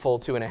the full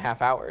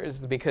 2.5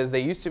 hours because they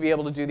used to be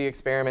able to do the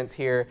experiments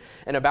here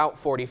in about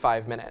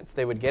 45 minutes.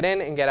 They would get in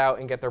and get out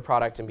and get their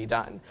product and be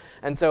done.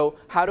 And so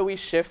how do we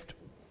shift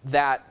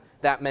that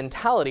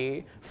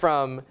mentality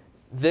from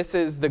this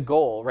is the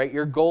goal, right?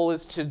 Your goal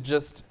is to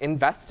just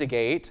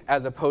investigate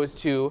as opposed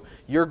to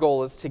your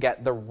goal is to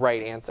get the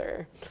right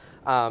answer.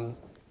 The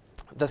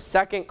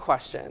second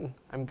question,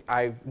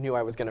 I knew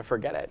I was going to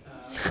forget it.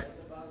 Can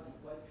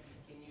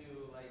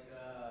you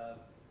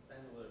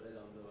expand a little bit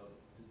on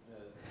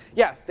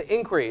Yes, the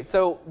inquiry.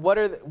 So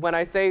when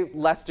I say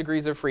less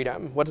degrees of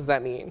freedom, what does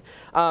that mean?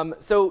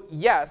 So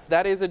yes,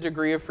 that is a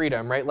degree of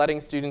freedom, right?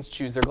 Letting students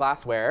choose their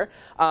glassware.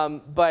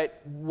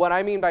 But what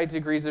I mean by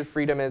degrees of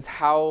freedom is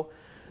how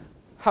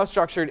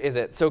structured is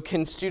it? So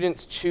can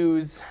students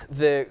choose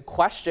the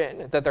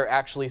question that they're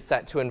actually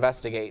set to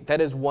investigate? That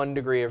is one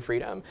degree of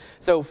freedom.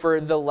 So for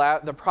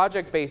the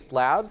project-based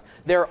labs,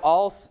 they're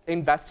all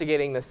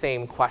investigating the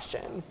same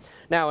question.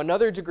 Now,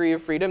 another degree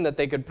of freedom that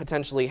they could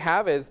potentially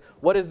have is,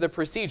 what is the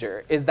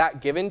procedure? Is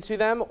that given to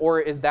them, or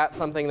is that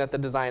something that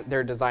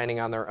they're designing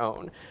on their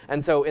own?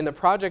 And so in the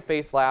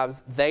project-based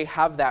labs, they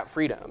have that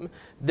freedom.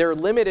 They're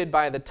limited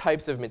by the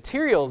types of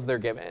materials they're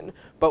given,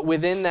 but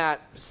within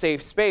that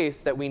safe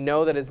space that we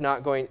know that is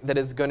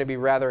going to be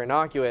rather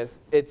innocuous,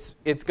 it's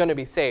going to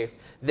be safe.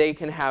 They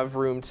can have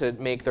room to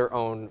make their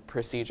own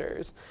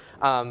procedures.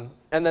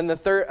 And then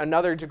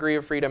another degree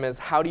of freedom is,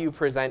 how do you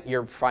present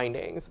your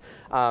findings?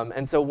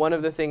 And so one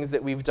of the things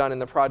that we've done in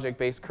the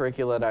project-based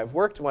curricula that I've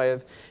worked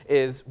with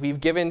is we've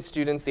given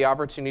students the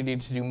opportunity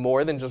to do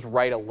more than just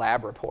write a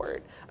lab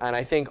report. And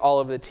I think all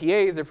of the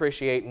TAs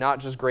appreciate not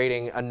just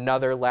grading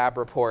another lab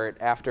report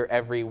after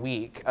every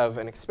week of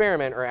an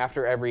experiment or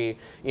after every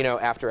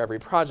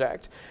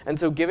project. And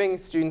so giving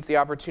students the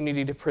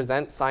opportunity to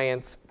present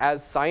science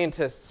as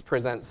scientists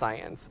present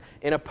science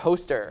in a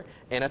poster,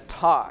 in a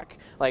talk.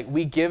 Like,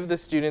 we give the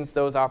students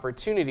those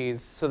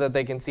opportunities so that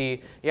they can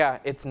see, yeah,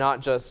 it's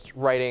not just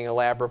writing a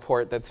lab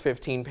report that's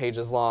 15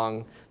 pages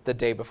long the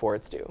day before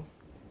it's due.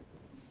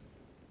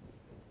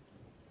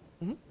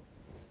 Mm-hmm.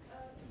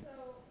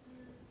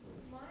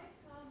 My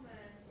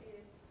comment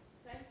is,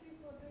 thank you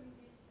for doing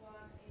this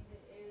one in the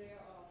area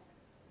of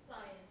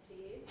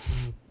sciences.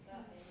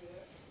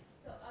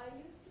 So I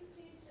used to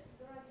teach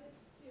graduate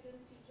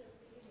student teachers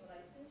seeking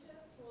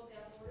licensure, so they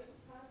have already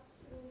passed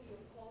through your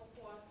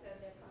coursework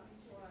and they're coming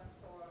to us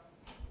for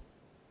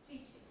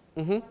teaching.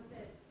 Mm-hmm.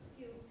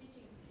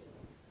 Teaching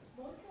skills.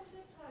 Most of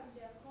the time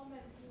their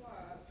comments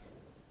were,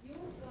 you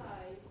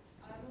guys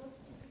are not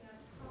teaching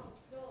us how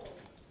those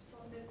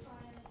from the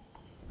science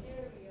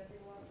area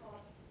they were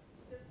taught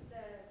just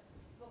the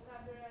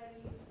vocabulary,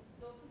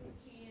 those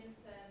routines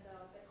and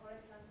the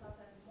correct answers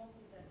and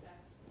mostly the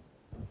text.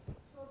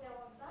 So there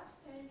was that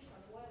tension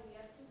where we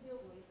had to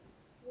deal with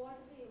what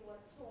they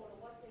were told,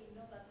 what they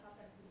know that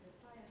happens in the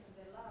science and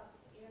the labs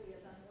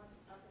areas and what's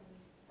happening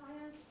in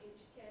science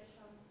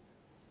education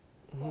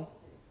courses.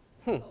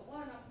 So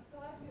one, I'm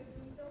glad you're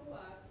doing the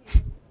work,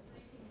 you're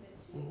reaching the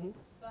two,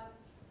 but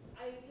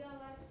I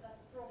realized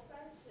that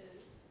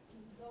professors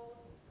in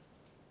those,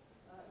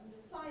 in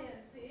the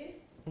science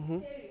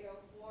area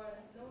were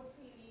not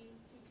really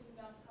teaching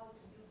them how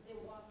to do the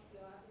work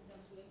you're asking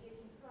them to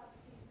engage in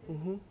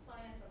practices.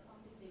 Science is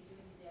something they do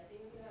in their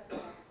daily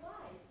lives.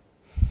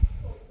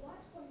 So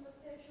what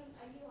conversation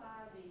are you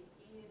having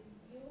in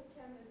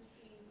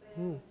biochemistry,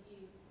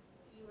 biology,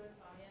 pure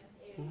science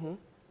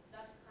areas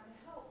that can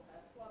help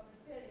us who are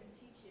preparing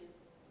teachers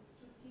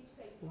to teach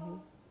K-12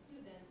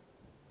 students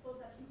so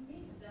that you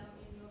meet them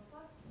in your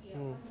first year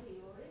and they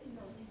already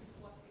know this is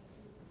what we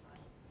do with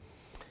science?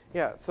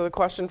 Yeah, so the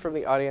question from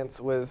the audience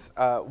was,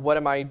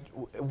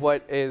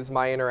 what is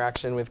my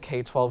interaction with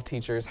K-12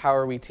 teachers? How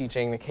are we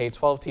teaching the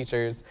K-12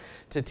 teachers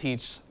to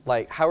teach,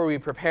 how are we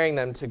preparing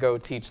them to go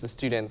teach the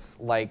students,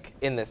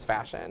 in this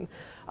fashion?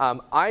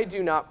 I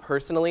do not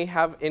personally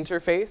have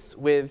interface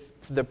with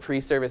the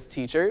pre-service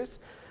teachers.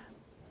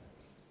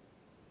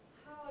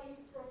 How are you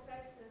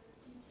professors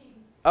teaching?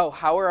 Oh,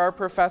 how are our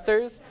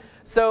professors?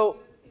 So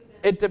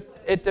it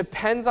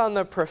depends on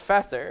the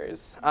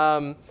professors.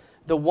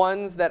 The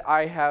ones that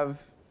I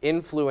have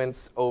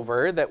influence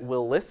over that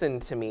will listen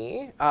to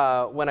me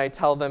when I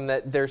tell them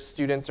that their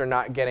students are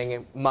not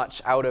getting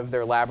much out of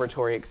their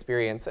laboratory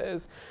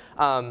experiences.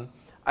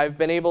 I've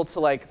been able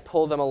to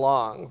pull them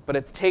along, but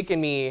it's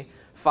taken me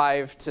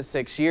 5 to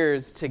 6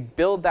 years to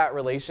build that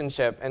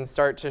relationship and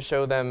start to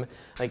show them,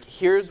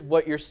 here's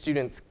what your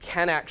students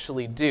can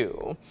actually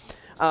do.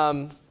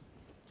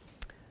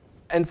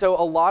 And so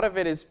a lot of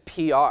it is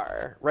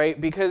PR, right?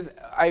 Because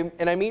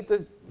I meet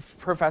the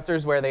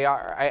professors where they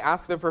are. I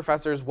ask the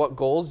professors, what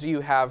goals do you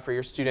have for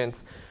your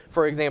students?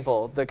 For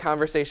example, the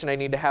conversation I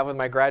need to have with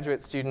my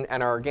graduate student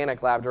and our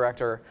organic lab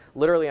director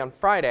literally on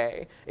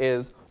Friday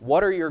is,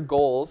 what are your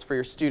goals for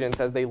your students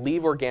as they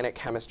leave organic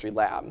chemistry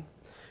lab?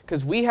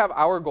 Because we have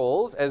our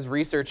goals as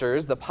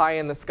researchers, the pie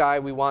in the sky,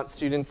 we want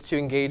students to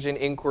engage in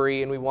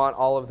inquiry and we want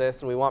all of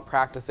this and we want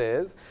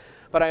practices.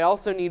 But I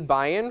also need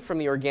buy-in from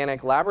the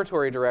organic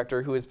laboratory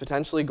director who is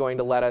potentially going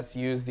to let us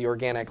use the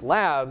organic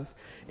labs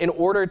in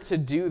order to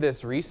do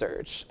this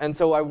research. And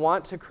so I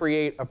want to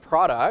create a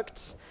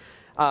product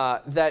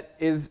that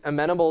is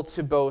amenable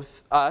to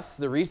both us,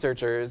 the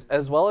researchers,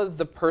 as well as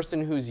the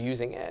person who's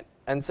using it.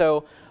 And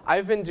so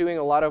I've been doing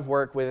a lot of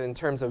work in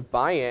terms of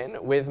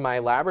buy-in with my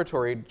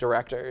laboratory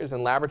directors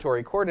and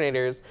laboratory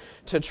coordinators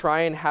to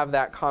try and have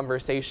that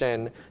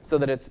conversation so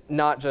that it's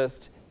not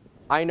just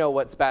I know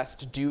what's best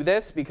to do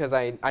this because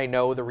I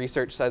know the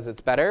research says it's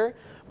better,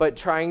 but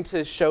trying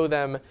to show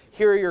them,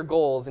 here are your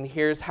goals and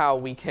here's how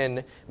we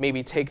can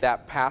maybe take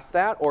that past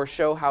that, or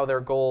show how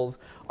their goals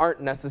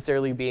aren't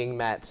necessarily being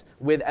met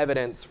with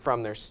evidence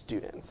from their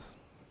students.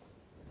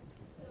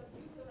 So do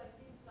you feel like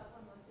this is a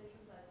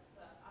conversation that's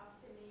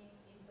happening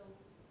in those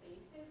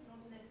spaces, not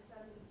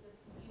necessarily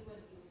just you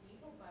and your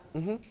people, but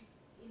Mm-hmm.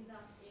 in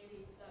that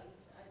areas that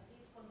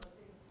this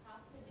conversation is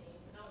happening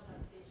now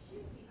that the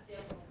shift is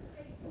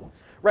demonstrated?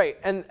 Right,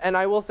 and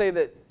I will say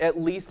that at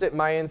least at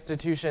my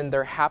institution,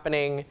 they're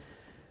happening,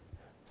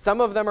 some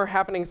of them are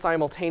happening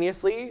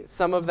simultaneously,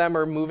 some of them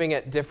are moving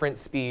at different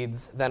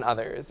speeds than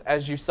others.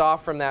 As you saw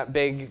from that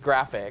big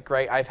graphic,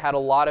 right, I've had a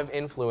lot of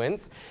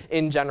influence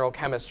in general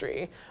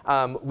chemistry.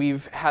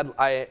 We've had,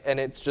 and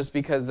it's just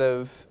because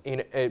of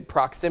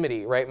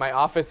proximity, right? My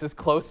office is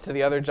close to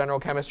the other general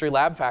chemistry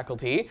lab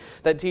faculty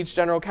that teach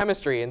general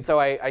chemistry, and so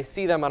I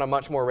see them on a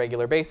much more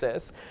regular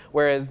basis,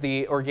 whereas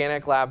the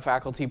organic lab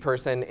faculty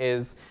person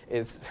is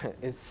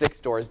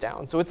 6 doors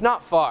down. So it's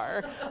not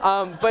far,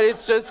 but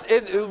it's just,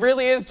 it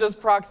really is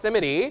just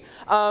proximity.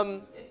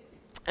 And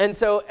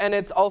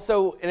it's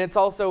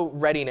also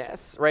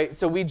readiness, right?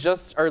 So we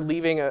just are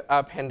leaving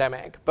a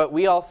pandemic, but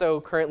we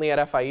also currently at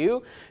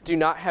FIU do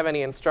not have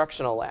any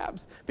instructional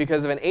labs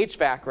because of an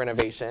HVAC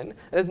renovation.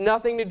 That has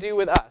nothing to do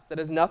with us. That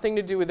has nothing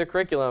to do with the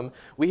curriculum.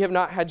 We have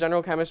not had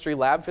general chemistry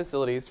lab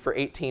facilities for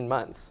 18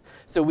 months.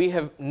 So we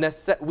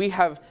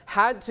have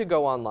had to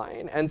go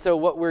online. And so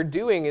what we're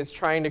doing is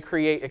trying to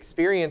create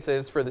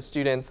experiences for the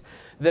students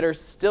that are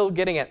still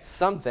getting at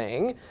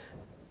something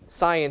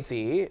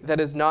science-y,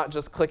 that is not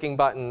just clicking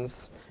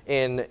buttons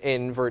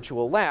in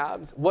virtual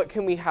labs. What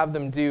can we have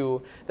them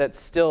do that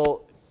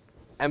still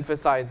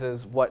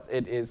emphasizes what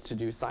it is to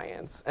do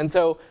science? And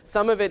so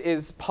some of it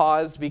is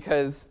paused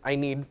because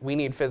we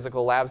need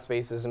physical lab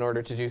spaces in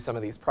order to do some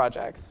of these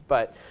projects.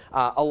 But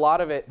a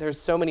lot of it, there's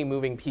so many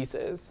moving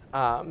pieces.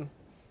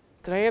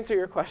 Did I answer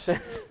your question?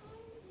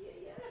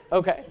 Yeah.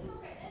 Okay. It's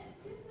okay. And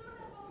it's not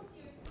about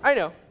you. I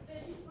know. The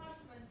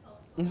departments of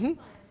Mhm.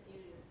 science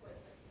areas, but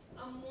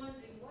I'm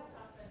wondering what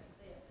happens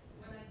there.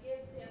 When I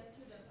give their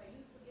students, I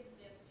used to give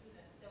their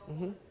students, there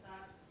was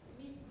that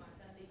mismatch,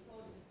 and they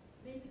told me,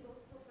 maybe those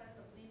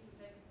professors need to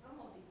take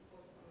some of these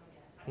courses on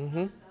again. I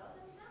can't tell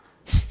them that.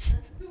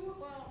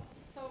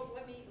 So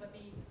let me Mhm. put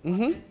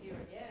in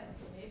here again.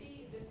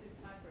 Maybe this is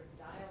time for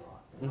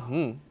dialogue.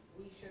 Mhm.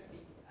 We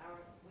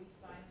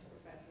science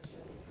professors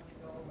should be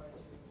coming over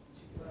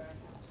to learn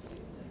how to do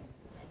things.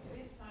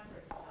 Maybe it's time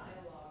for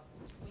dialogue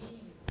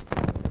between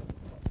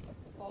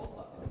both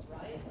of us,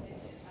 right?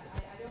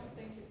 I don't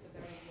think it's a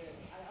very good,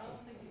 I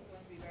don't think it's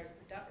going to be very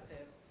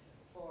productive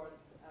for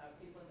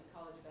people in the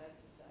College of Ed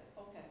to say,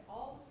 okay,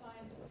 all the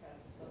science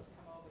professors, let's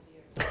come over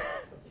here to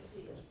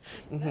teach.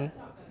 That's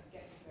not going to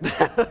get you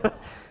very far.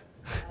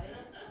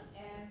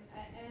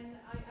 And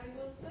I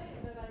will say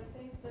that I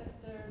think that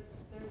there's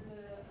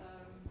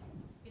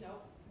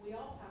we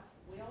all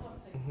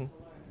have things to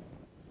learn,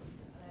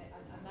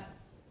 and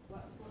that's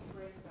what's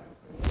great about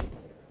creating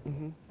here.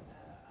 And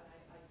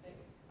I think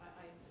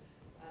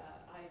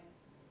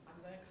I'm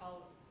going to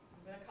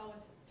call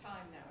it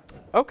time now. If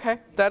that's Okay,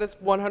 that is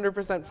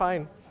 100%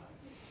 fine.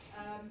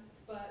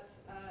 But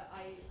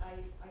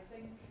I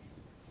think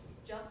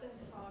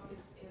Justin's talk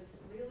is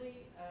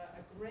really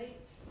a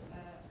great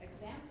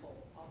example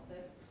of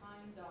this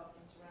kind of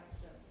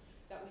interaction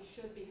that we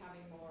should be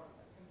having more.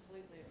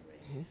 Completely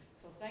agree.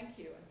 So thank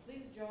you, and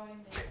please join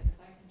me in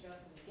thanking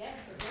Justin again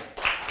for this.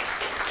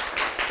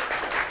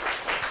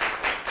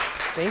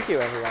 Thank you,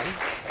 everyone.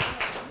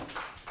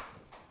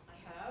 I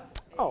have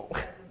a Oh.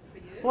 present for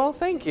you. Well,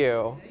 thank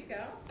you. There you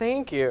go.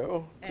 Thank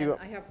you. And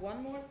I have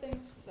one more thing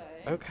to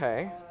say.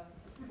 Okay.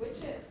 Which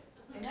is,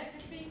 the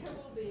next speaker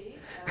will be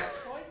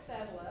Troy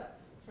Sadler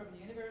from the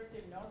University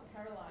of North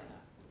Carolina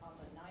on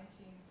the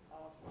 19th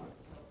of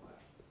October.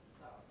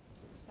 So,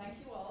 thank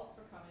you all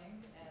for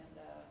coming, and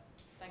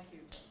thank you,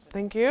 Justin.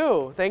 Thank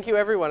you. Thank you,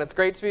 everyone. It's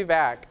great to be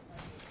back.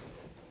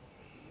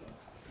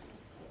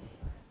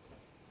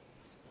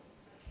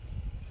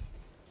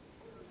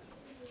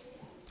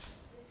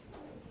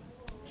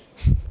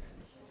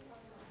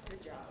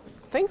 Good job.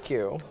 Thank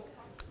you.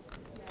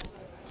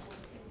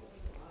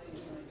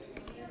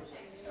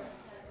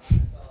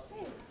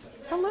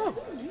 Hello.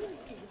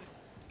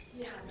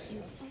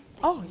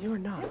 Oh, you are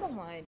not.